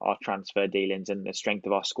on our transfer dealings and the strength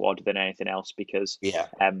of our squad than anything else. Because yeah.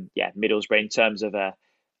 Middlesbrough, in terms of a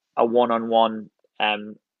one-on-one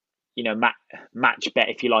um, match bet,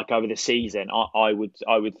 if you like, over the season, I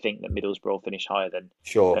would think that Middlesbrough will finish higher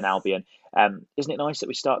Sure. than Albion. Isn't it nice that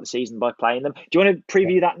we start the season by playing them? Do you want to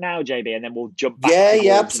preview that now, JB, and then we'll jump back Yeah, to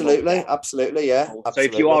yeah, Wolves and absolutely, absolutely, yeah, Cool. So if you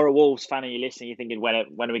absolutely. are a Wolves fan and you're listening, you're thinking, when are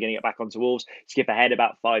we going to get back onto Wolves? Skip ahead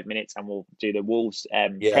about 5 minutes and we'll do the Wolves Yeah,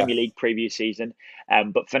 Premier League preview season.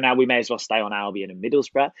 But for now, we may as well stay on Albion and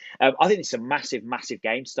Middlesbrough. I think it's a massive, massive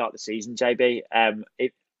game to start the season, JB.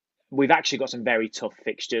 we've actually got some very tough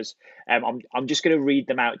fixtures. I'm just going to read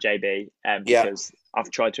them out, JB, Yeah, because I've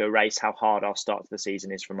tried to erase how hard our start to the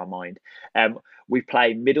season is from my mind. We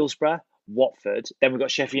play Middlesbrough, Watford, then we've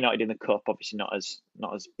got Sheffield United in the cup. Obviously, not as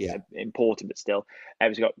yeah, important, but still. So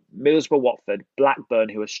we've got Middlesbrough, Watford, Blackburn,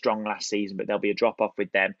 who were strong last season, but there'll be a drop off with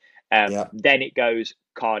them. yeah. Then it goes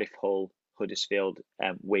Cardiff, Hull, Huddersfield,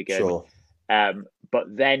 Wigan. Sure, But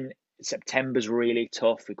then September's really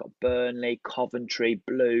tough. We've got Burnley, Coventry,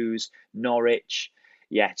 Blues, Norwich.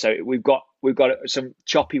 Yeah, so we've got some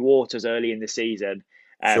choppy waters early in the season,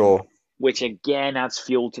 sure. which again adds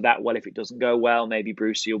fuel to that. Well, if it doesn't go well, maybe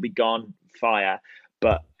Brucey will be gone. Fire.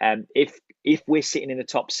 But if we're sitting in the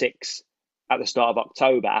top six at the start of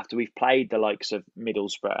October after we've played the likes of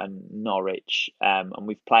Middlesbrough and Norwich, and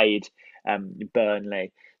we've played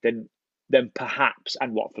Burnley, then perhaps,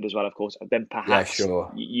 and Watford as well, of course, then Yeah, perhaps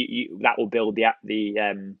sure. that will build the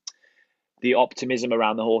optimism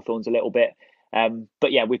around the Hawthorns a little bit.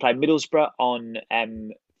 But yeah, we play Middlesbrough on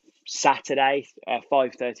Saturday,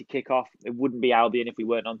 5:30 kickoff. It wouldn't be Albion if we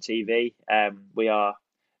weren't on TV. We are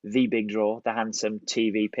the big draw, the handsome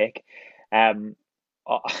TV pick. Um,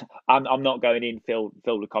 I'm not going in filled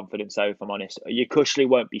with confidence, though, if I'm honest. Your Cushley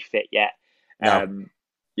won't be fit yet. No.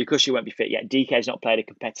 Your Cushley won't be fit yet. DK's not played a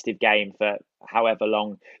competitive game for however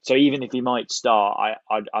long. So even if he might start,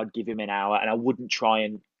 I'd give him an hour, and I wouldn't try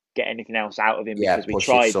and get anything else out of him Yeah, because we push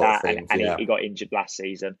it tried sort of that and, thing. and he, Yeah. he got injured last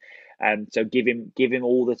season. So give him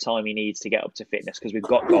all the time he needs to get up to fitness because we've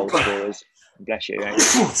got goal scorers. Bless you.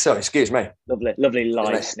 Sorry, excuse me. Lovely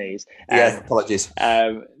live sneeze. Yeah, apologies.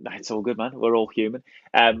 It's all good, man. We're all human.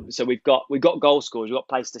 So we've got goal scorers. We've got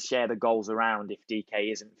place to share the goals around if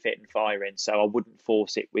DK isn't fit and firing. So I wouldn't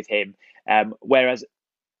force it with him. Whereas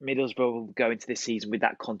Middlesbrough will go into this season with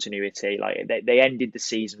that continuity. Like they ended the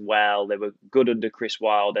season well. They were good under Chris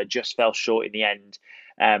Wilder. Just fell short in the end.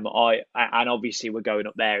 And obviously we're going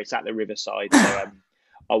up there. It's at the Riverside, so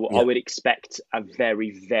I would expect a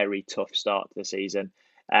very, very tough start to the season.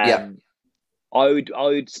 Yeah. I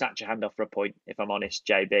would snatch a hand off for a point if I'm honest,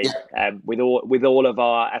 JB. Yeah. With all of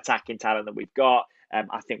our attacking talent that we've got,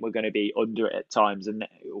 I think we're going to be under it at times. And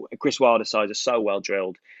Chris Wilder's sides are so well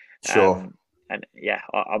drilled. Sure. And yeah,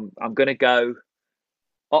 I'm going to go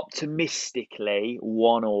optimistically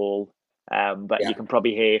 1-1. But you can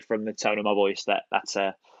probably hear from the tone of my voice that that's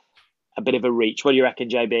a bit of a reach. What do you reckon,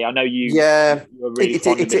 JB? I know you were really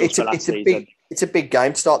fond of Middlesbrough last season. It's a big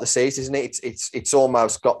game to start the season, isn't it? It's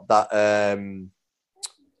almost got that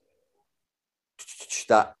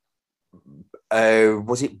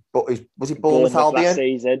was it Bournemouth Albion last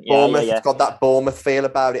season? Bournemouth. Yeah. It's got that Bournemouth feel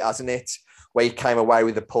about it, hasn't it? Where you came away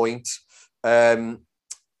with a point. I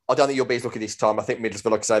don't think you'll be as lucky this time. I think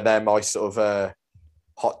Middlesbrough, like I say, they're my sort of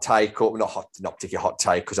hot take, or not particularly hot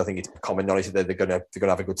take, because I think it's common knowledge that they're going to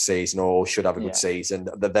have a good season or should have a good season.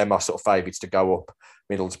 They're my sort of favourites to go up,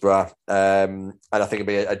 Middlesbrough, and I think it'll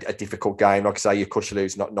be a difficult game. Like I say, your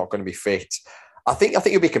Cushley's not going to be fit. I think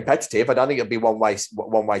it'll be competitive. I don't think it'll be one way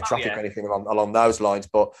traffic or anything along those lines.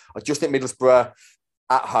 But I just think Middlesbrough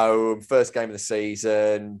at home, first game of the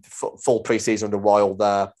season, full pre-season under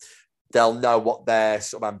Wilder. They'll know what their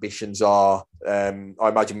sort of ambitions are. I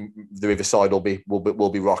imagine the Riverside will be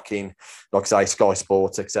rocking, like I say, Sky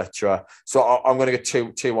Sports, etc. So I'm going to go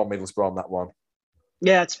 2-1 Middlesbrough on that one.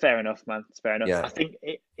 Yeah, it's fair enough, man. It's fair enough. Yeah. I think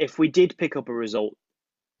if we did pick up a result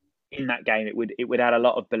in that game, it would add a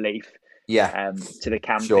lot of belief. Yeah. To the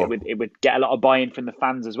camp. Sure. It would get a lot of buy-in from the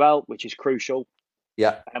fans as well, which is crucial.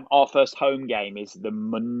 Yeah. Our first home game is the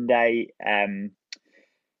Monday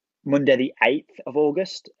the 8th of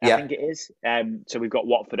August, I think it is. So we've got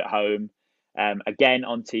Watford at home, again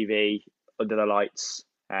on TV, under the lights.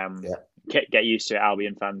 Get used to it,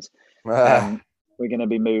 Albion fans. We're going to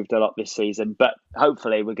be moved a lot this season, but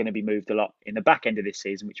hopefully we're going to be moved a lot in the back end of this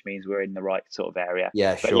season, which means we're in the right sort of area.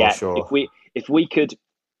 Yeah, but sure. If we could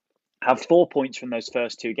have 4 points from those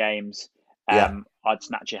first two games, I'd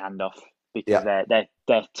snatch your hand off because they're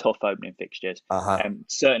tough opening fixtures.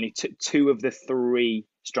 Certainly two of the three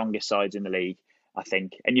strongest sides in the league, I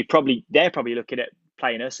think. And they're probably looking at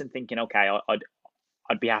playing us and thinking, okay,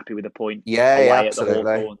 I'd be happy with a point away at the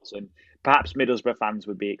Hawthorns. And perhaps Middlesbrough fans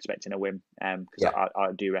would be expecting a win because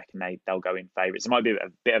I do reckon they'll go in favourites. There might be a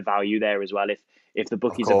bit of value there as well if the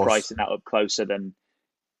bookies are pricing that up closer than.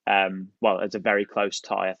 It's a very close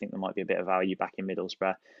tie. I think there might be a bit of value back in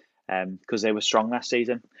Middlesbrough because they were strong last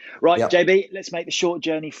season. Right, JB, let's make the short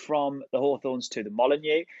journey from the Hawthorns to the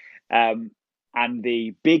Molineux and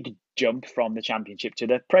the big jump from the Championship to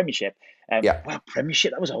the Premiership. Well,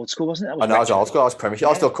 Premiership, that was old school, wasn't it? I know, it was old school. I was Premiership.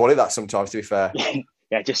 I still call it that sometimes, to be fair.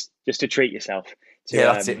 yeah, just to treat yourself, Yeah,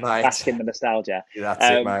 to that's it, mate. bask in the nostalgia. Yeah, that's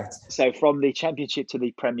it, mate. So from the Championship to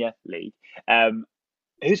the Premier League, um,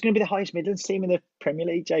 who's going to be the highest Midlands team in the Premier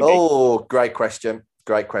League, JB? Oh, great question.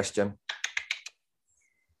 Great question.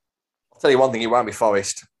 I'll tell you one thing, it won't be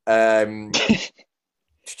Forest. Well,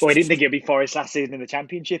 I didn't think it'd be Forest last season in the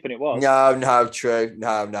Championship, and it was. No, true.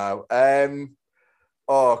 No. I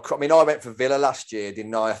mean, I went for Villa last year,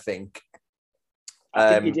 didn't I? I think. I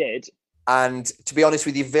think you did. And to be honest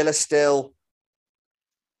with you, Villa still,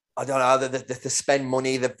 I don't know, they spend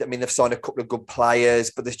money. They've signed a couple of good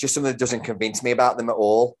players, but there's just something that doesn't convince me about them at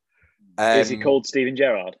all. Is he called Steven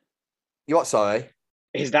Gerrard? You what, sorry?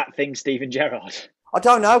 Is that thing Steven Gerrard? I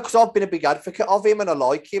don't know, because I've been a big advocate of him and I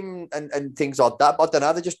like him and things like that. But I don't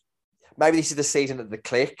know, they just, maybe this is the season of the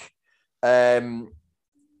click.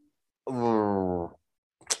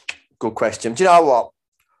 Good question. Do you know what?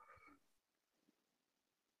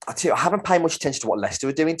 I haven't paid much attention to what Leicester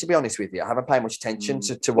were doing, to be honest with you. I haven't paid much attention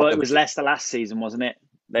to what. Well, it was Leicester last season, wasn't it?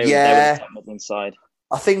 They were the top Midlands side.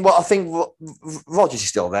 I think Rodgers is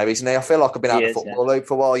still there, isn't he? I feel like I've been out of the football loop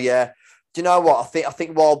for a while. Yeah. Do you know what? I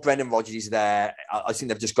think while Brendan Rodgers is there, I think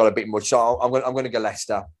they've just got a bit much. So I'm going to go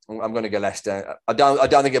Leicester. I'm going to go Leicester. I don't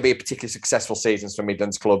think it'll be a particularly successful season for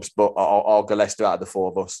Midlands clubs, but I'll go Leicester out of the four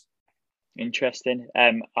of us. Interesting.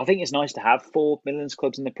 I think it's nice to have 4 Midlands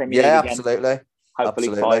clubs in the Premier League. Yeah, again. absolutely. Hopefully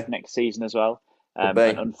absolutely. 5 next season as well.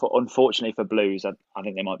 And unfortunately for Blues, I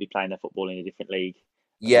think they might be playing their football in a different league.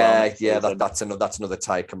 That's another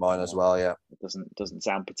take of mine as well. Yeah, it doesn't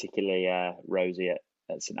sound particularly rosy at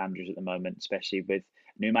St Andrews at the moment, especially with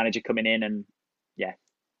a new manager coming in, and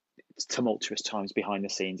it's tumultuous times behind the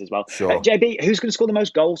scenes as well. Sure. JB, who's going to score the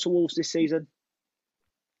most goals for Wolves this season?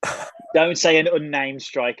 Don't say an unnamed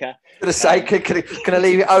striker. For the sake, can I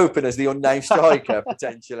leave it open as the unnamed striker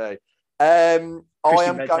potentially? I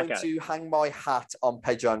am going to hang my hat on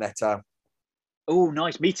Pedro Neto. Oh,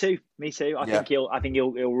 nice. Me too. I think he'll have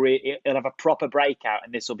a proper breakout,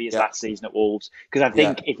 and this will be his last season at Wolves. Because I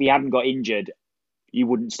think if he hadn't got injured, you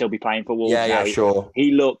wouldn't still be playing for Wolves now. Yeah, sure.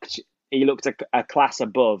 He looked a class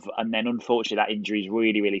above, and then unfortunately that injury's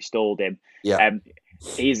really stalled him. Yeah.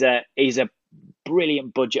 He's a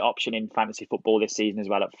brilliant budget option in fantasy football this season as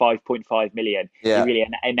well at 5.5 million. Yeah. He really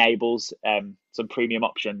enables some premium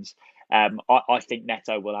options. I think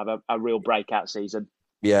Neto will have a real breakout season.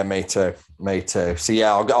 Yeah, me too. So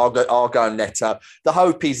yeah, I'll go Neto. The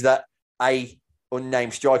hope is that a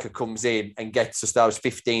unnamed striker comes in and gets us those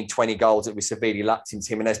 15, 20 goals that we severely lacked since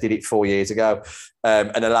Jimenez did it 4 years ago,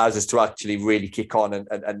 and allows us to actually really kick on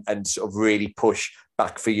and sort of really push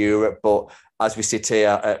back for Europe. But as we sit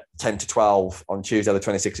here at 10 to 12 on Tuesday, the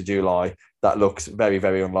 26th of July, that looks very,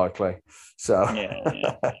 very unlikely. So,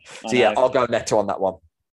 I'll go Neto on that one.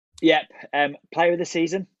 Yep. Player of the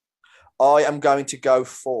season? I am going to go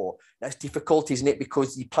for. That's difficult, isn't it?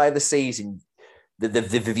 Because you play the season, they've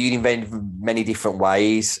viewed in many different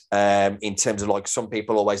ways. In terms of, like, some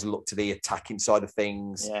people always look to the attacking side of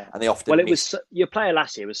things, and they often. Well, it was your player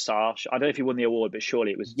last year was Sarsh. I don't know if he won the award, but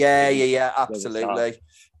surely it was. Yeah, absolutely.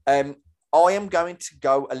 I am going to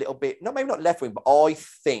go a little bit, maybe not left wing, but I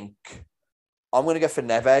think I'm going to go for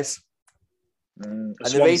Neves. And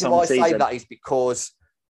the reason why I say that is because,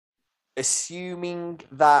 assuming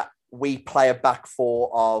that we play a back four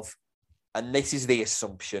of, and this is the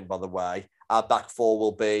assumption, by the way, our back four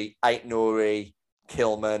will be Ait-Nouri,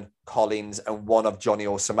 Kilman, Collins, and one of Johnny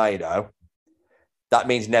or Semedo. That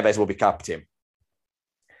means Neves will be captain.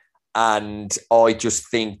 And I just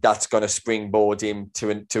think that's going to springboard him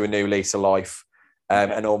to a new lease of life,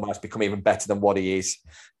 and almost become even better than what he is.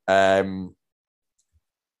 I'm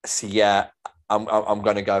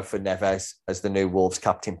going to go for Neves as the new Wolves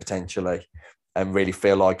captain potentially, and really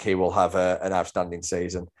feel like he will have an outstanding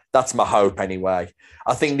season. That's my hope anyway.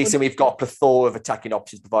 I think, listen, we've got a plethora of attacking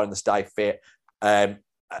options providing the stay fit. A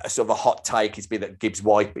sort of a hot take is that Gibbs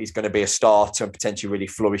White is going to be a starter and potentially really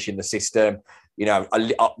flourish in the system. You know,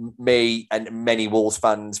 me and many Wolves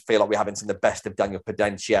fans feel like we haven't seen the best of Daniel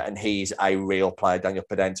Podence yet, and he's a real player, Daniel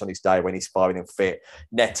Podence, on his day when he's firing and fit.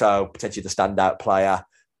 Neto, potentially the standout player.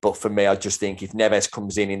 But for me, I just think if Neves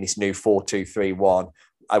comes in this new 4-2-3-1,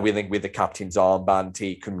 I really think with the captain's armband,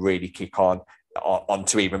 he can really kick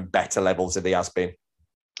onto even better levels than he has been.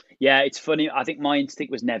 Yeah, it's funny. I think my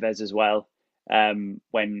instinct was Neves as well. When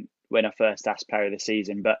I first asked player of the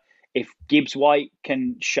season, but if Gibbs White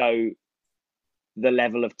can show the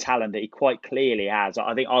level of talent that he quite clearly has,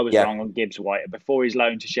 I think I was wrong on Gibbs White before his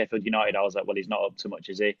loan to Sheffield United. I was like, well, he's not up to much,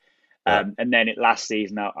 is he? And then last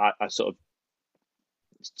season, I sort of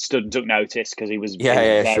stood and took notice because he was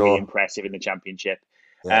very impressive in the Championship.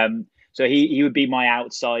 Yeah. So he would be my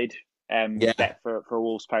outside bet for a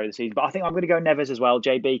Wolves player of the season. But I think I'm going to go Neves as well,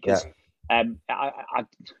 JB, because I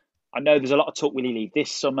know there's a lot of talk. Will he leave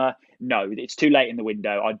this summer? No, it's too late in the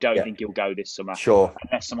window. I don't think he'll go this summer. Sure.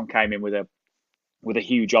 Unless someone came in with a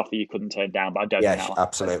huge offer you couldn't turn down. But I don't think that will happen.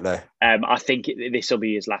 Absolutely. I think this will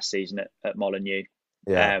be his last season at Molineux.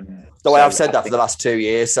 Yeah. The way I've said that for the last 2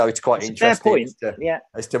 years, so it's quite interesting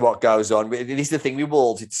as to what goes on. It is the thing with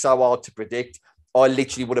Wolves, it's so hard to predict. I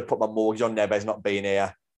literally would have put my mortgage on Neves not being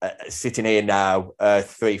here. Sitting here now,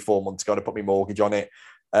 3-4 months ago, to put my mortgage on it.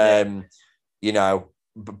 You know,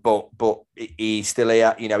 but he's still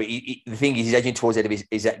here. You know, the thing is, he's edging towards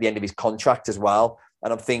the end of his contract as well.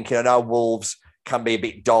 And I'm thinking, I know Wolves can be a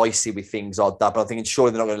bit dicey with things like that, but I'm thinking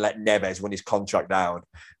surely they're not going to let Neves run his contract down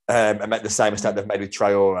and make the same mistake they've made with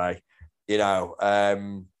Traore. You know,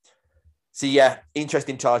 so yeah,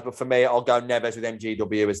 interesting times. But for me, I'll go Neves with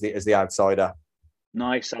MGW as the outsider.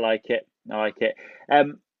 Nice, I like it.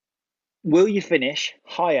 Will you finish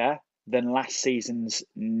higher than last season's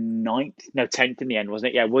 10th in the end, wasn't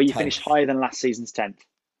it? Yeah, will you 10th. Finish higher than last season's 10th?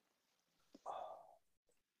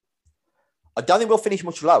 I don't think we'll finish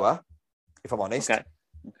much lower, if I'm honest. Okay.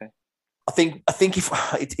 I think if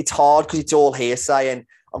it's hard because it's all hearsay, and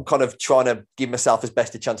I'm kind of trying to give myself as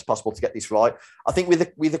best a chance possible to get this right. I think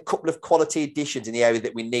with a couple of quality additions in the area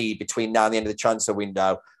that we need between now and the end of the transfer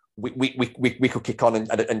window, we could kick on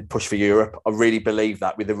and push for Europe. I really believe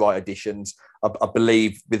that with the right additions. I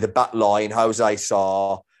believe with the back line, Jose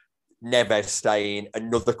Sarr, Neves staying,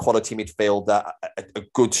 another quality midfielder, a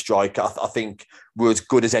good striker. I think we're as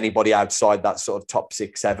good as anybody outside that sort of top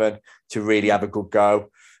 6-7 to really have a good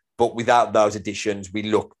go. But without those additions, we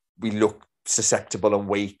look susceptible and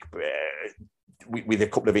weak with a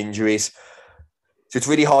couple of injuries. So it's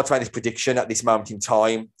really hard to make this prediction at this moment in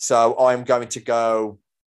time. So I'm going to go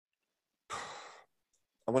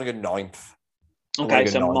 9th. Okay,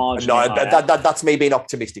 so marginally that's me being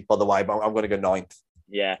optimistic, by the way, but I'm going to go 9th.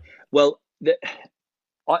 Yeah. Well,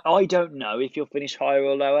 I don't know if you'll finish higher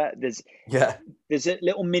or lower. There's a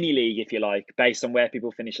little mini league, if you like, based on where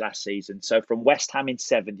people finished last season. So from West Ham in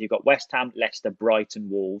 7th, you've got West Ham, Leicester, Brighton,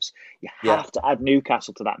 Wolves. You have to add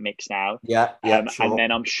Newcastle to that mix now. Sure. And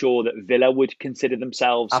then I'm sure that Villa would consider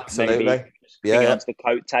themselves maybe onto the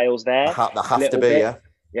coattails there. They have to be,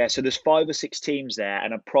 Yeah, so there's 5 or 6 teams there,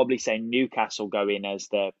 and I'd probably say Newcastle go in as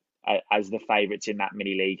the favourites in that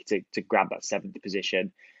mini league to grab that 7th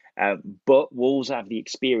position. But Wolves have the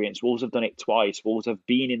experience. Wolves have done it twice. Wolves have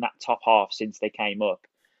been in that top half since they came up.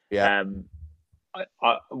 Yeah.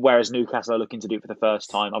 Whereas Newcastle are looking to do it for the first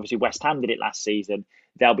time. Obviously, West Ham did it last season.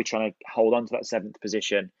 They'll be trying to hold on to that 7th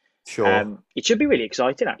position. Sure. It should be really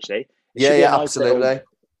exciting, actually. Absolutely.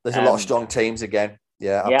 There's a lot of strong teams again.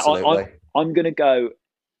 Yeah, absolutely. I'm going to go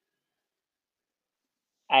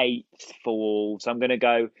 8th for Wolves. I'm going to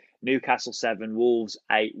go Newcastle 7, Wolves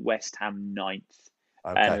 8, West Ham 9th.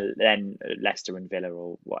 And then Leicester and Villa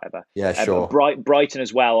or whatever. Yeah, sure. Brighton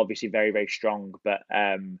as well, obviously very, very strong. But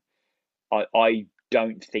I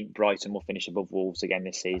don't think Brighton will finish above Wolves again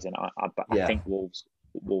this season. I think Wolves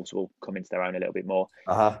will come into their own a little bit more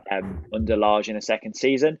under Lage in the second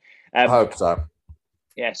season. I hope so.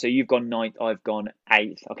 Yeah, so you've gone 9th, I've gone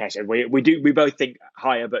 8th. Okay, so we both think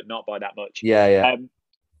higher, but not by that much. Yeah.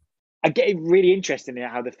 I get it really interesting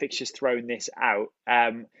how the fixture's thrown this out.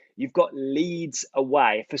 You've got Leeds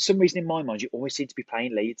away. For some reason in my mind, you always seem to be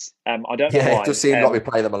playing Leeds. I don't know why. Yeah, it does seem like we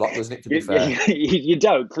play them a lot, doesn't it, to be fair? You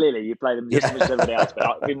don't, clearly. You play them just as much as everybody else.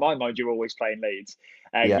 But in my mind, you're always playing Leeds.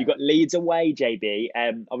 You've got Leeds away, JB.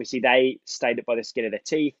 Obviously, they stayed up by the skin of their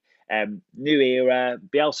teeth. New era.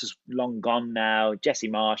 Bielsa's long gone now. Jesse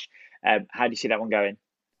Marsh. How do you see that one going?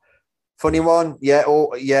 Funny one, yeah.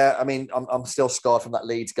 I mean, I'm still scarred from that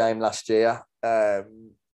Leeds game last year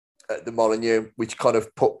at the Molineux, which kind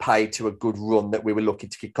of put pay to a good run that we were looking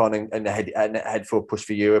to kick on and head for a push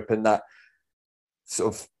for Europe. And that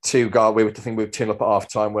sort of 2-goal, we were 2-0 up at half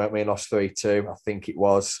time, weren't we? And lost 3-2, I think it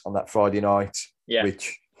was, on that Friday night,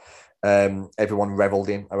 which everyone revelled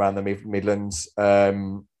in around the Midlands.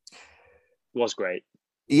 Was great.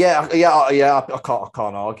 Yeah. I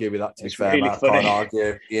can't argue with that. To be fair, really funny. I can't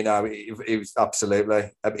argue. You know, it was absolutely.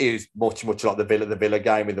 It was much like the Villa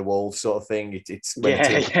game with the Wolves sort of thing. It's when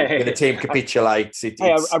the team capitulates.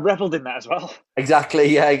 I revelled in that as well. Exactly.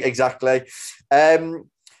 Yeah. Exactly.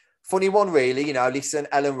 Funny one, really. You know, listen,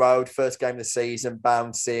 Ellen Road, first game of the season,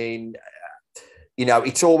 bouncing. You know,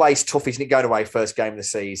 it's always tough, isn't it? Going away first game of the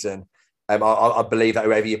season. I believe that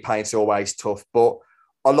whoever you're playing, it's always tough, but.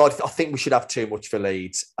 I think we should have too much for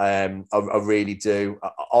Leeds. I really do.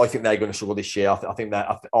 I think they're going to struggle this year. I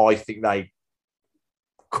think they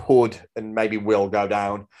could and maybe will go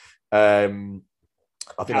down.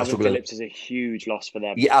 I think Calvin Phillips is a huge loss for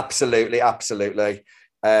them. Yeah, absolutely, absolutely.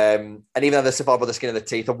 And even though they survived by the skin of the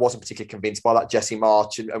teeth, I wasn't particularly convinced by that Jesse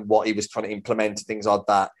March and what he was trying to implement, things like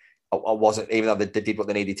that. I wasn't, even though they did what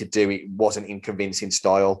they needed to do, it wasn't in convincing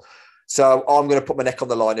style. So I'm going to put my neck on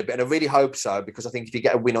the line a bit, and I really hope so, because I think if you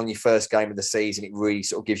get a win on your first game of the season, it really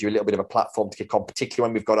sort of gives you a little bit of a platform to kick on, particularly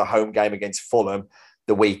when we've got a home game against Fulham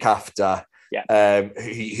the week after. Yeah.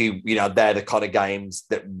 Who they're the kind of games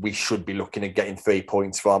that we should be looking at getting 3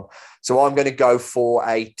 points from. So I'm going to go for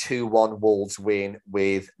a 2-1 Wolves win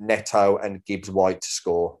with Neto and Gibbs-White to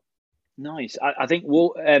score. Nice. I think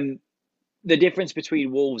the difference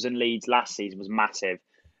between Wolves and Leeds last season was massive.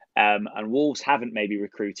 And Wolves haven't maybe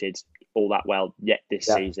recruited all that well yet this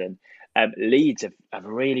season. Leeds have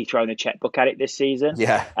really thrown a checkbook at it this season.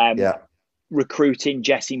 Recruiting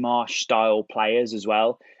Jesse Marsh style players as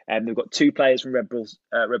well. They've got 2 players from Red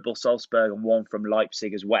Bull Salzburg and 1 from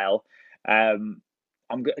Leipzig as well. I'm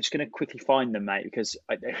just going to quickly find them, mate, because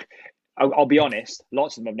I'll be honest,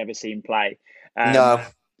 lots of them I've never seen play. No.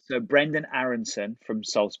 So Brendan Aronson from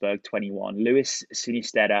Salzburg, 21. Luis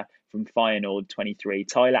Sinisterra from Feyenoord, 23.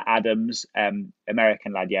 Tyler Adams,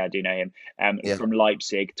 American lad, I do know him, from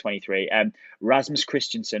Leipzig, 23. Rasmus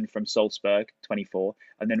Christensen from Salzburg, 24.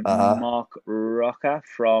 And then Mark Roca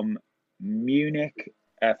from Munich,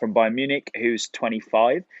 from Bayern Munich, who's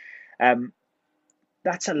 25.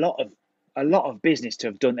 That's a lot of business to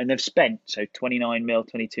have done, and they've spent 29 mil,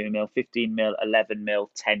 22 mil, 15 mil, 11 mil,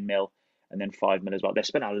 10 mil, and then 5 mil as well. They've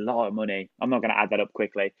spent a lot of money. I'm not going to add that up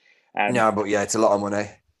quickly. No, but it's a lot of money.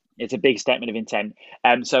 It's a big statement of intent.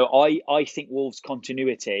 So I think Wolves'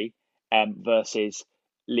 continuity versus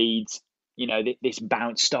Leeds, this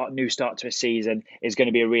new start to a season is going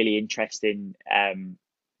to be a really interesting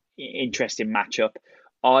matchup.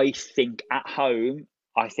 I think at home,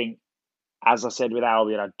 as I said with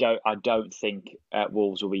Albion, I don't think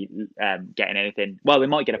Wolves will be getting anything. Well, they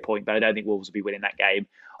might get a point, but I don't think Wolves will be winning that game.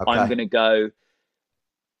 Okay. I'm going to go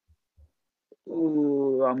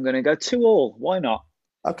 2-2. Why not?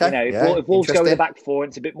 Okay. If Wolves go with the back 4,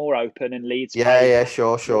 it's a bit more open, and Leeds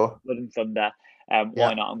sure. Blood and Thunder.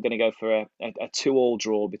 Why not? I'm going to go for a 2-2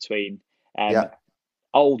 draw between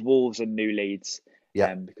old Wolves and new Leeds.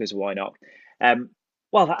 Because why not?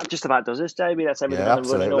 Well, that just about does us, Jamie. That's everything on the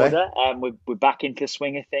running order. We're back into the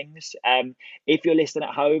swing of things. If you're listening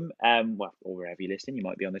at home, or wherever you're listening, you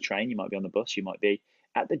might be on the train, you might be on the bus, you might be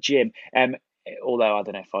at the gym. Although I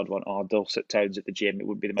don't know if I'd want our dulcet tones at the gym, it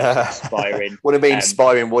wouldn't be the most inspiring. Wouldn't be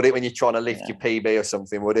inspiring, would it, when you're trying to lift your PB or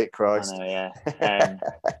something? Would it, Christ? I know,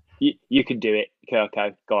 you can do it,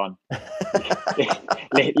 Kirko. Go on,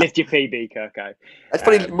 lift your PB, Kirko. It's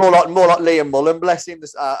probably more like Liam Mullen, bless him,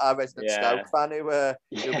 our resident Stoke fan who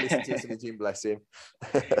listens to us in the gym, bless him.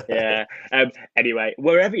 Anyway,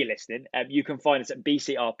 wherever you're listening, you can find us at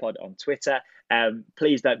BCR Pod on Twitter.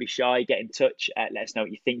 Please don't be shy. Get in touch. Let us know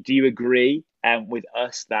what you think. Do you agree with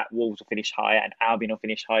us that Wolves will finish higher and Albion will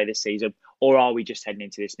finish higher this season, or are we just heading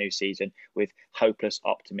into this new season with hopeless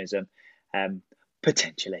optimism?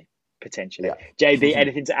 Potentially. JB,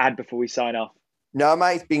 anything to add before we sign off? No,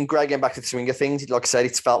 mate, it's been great getting back to the swing of things. Like I said,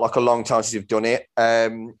 it's felt like a long time since we've done it.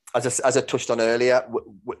 As I touched on earlier,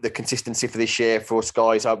 the consistency for this year for us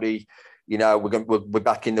guys, hopefully, we're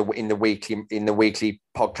back in the weekly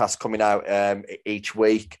podcast coming out each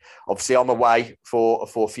week. Obviously, I'm away for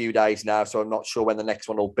a few days now, so I'm not sure when the next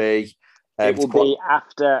one will be. It will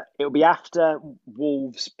be after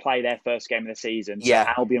Wolves play their first game of the season. So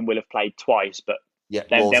Albion will have played twice, but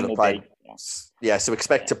then we'll be. So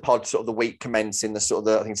expect to pod sort of the week commencing I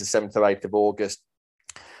think it's the 7th or 8th of August.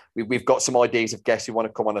 We've got some ideas of guests who want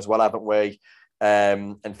to come on as well, haven't we?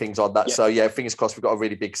 And things like that. So fingers crossed, we've got a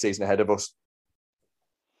really big season ahead of us.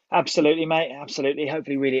 Absolutely, mate. Absolutely.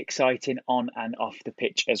 Hopefully really exciting on and off the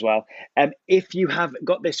pitch as well. If you have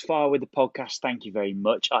got this far with the podcast, thank you very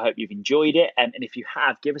much. I hope you've enjoyed it. And if you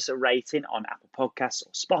have, give us a rating on Apple Podcasts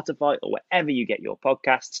or Spotify or wherever you get your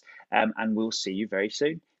podcasts. And we'll see you very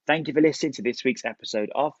soon. Thank you for listening to this week's episode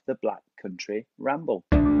of the Black Country Ramble.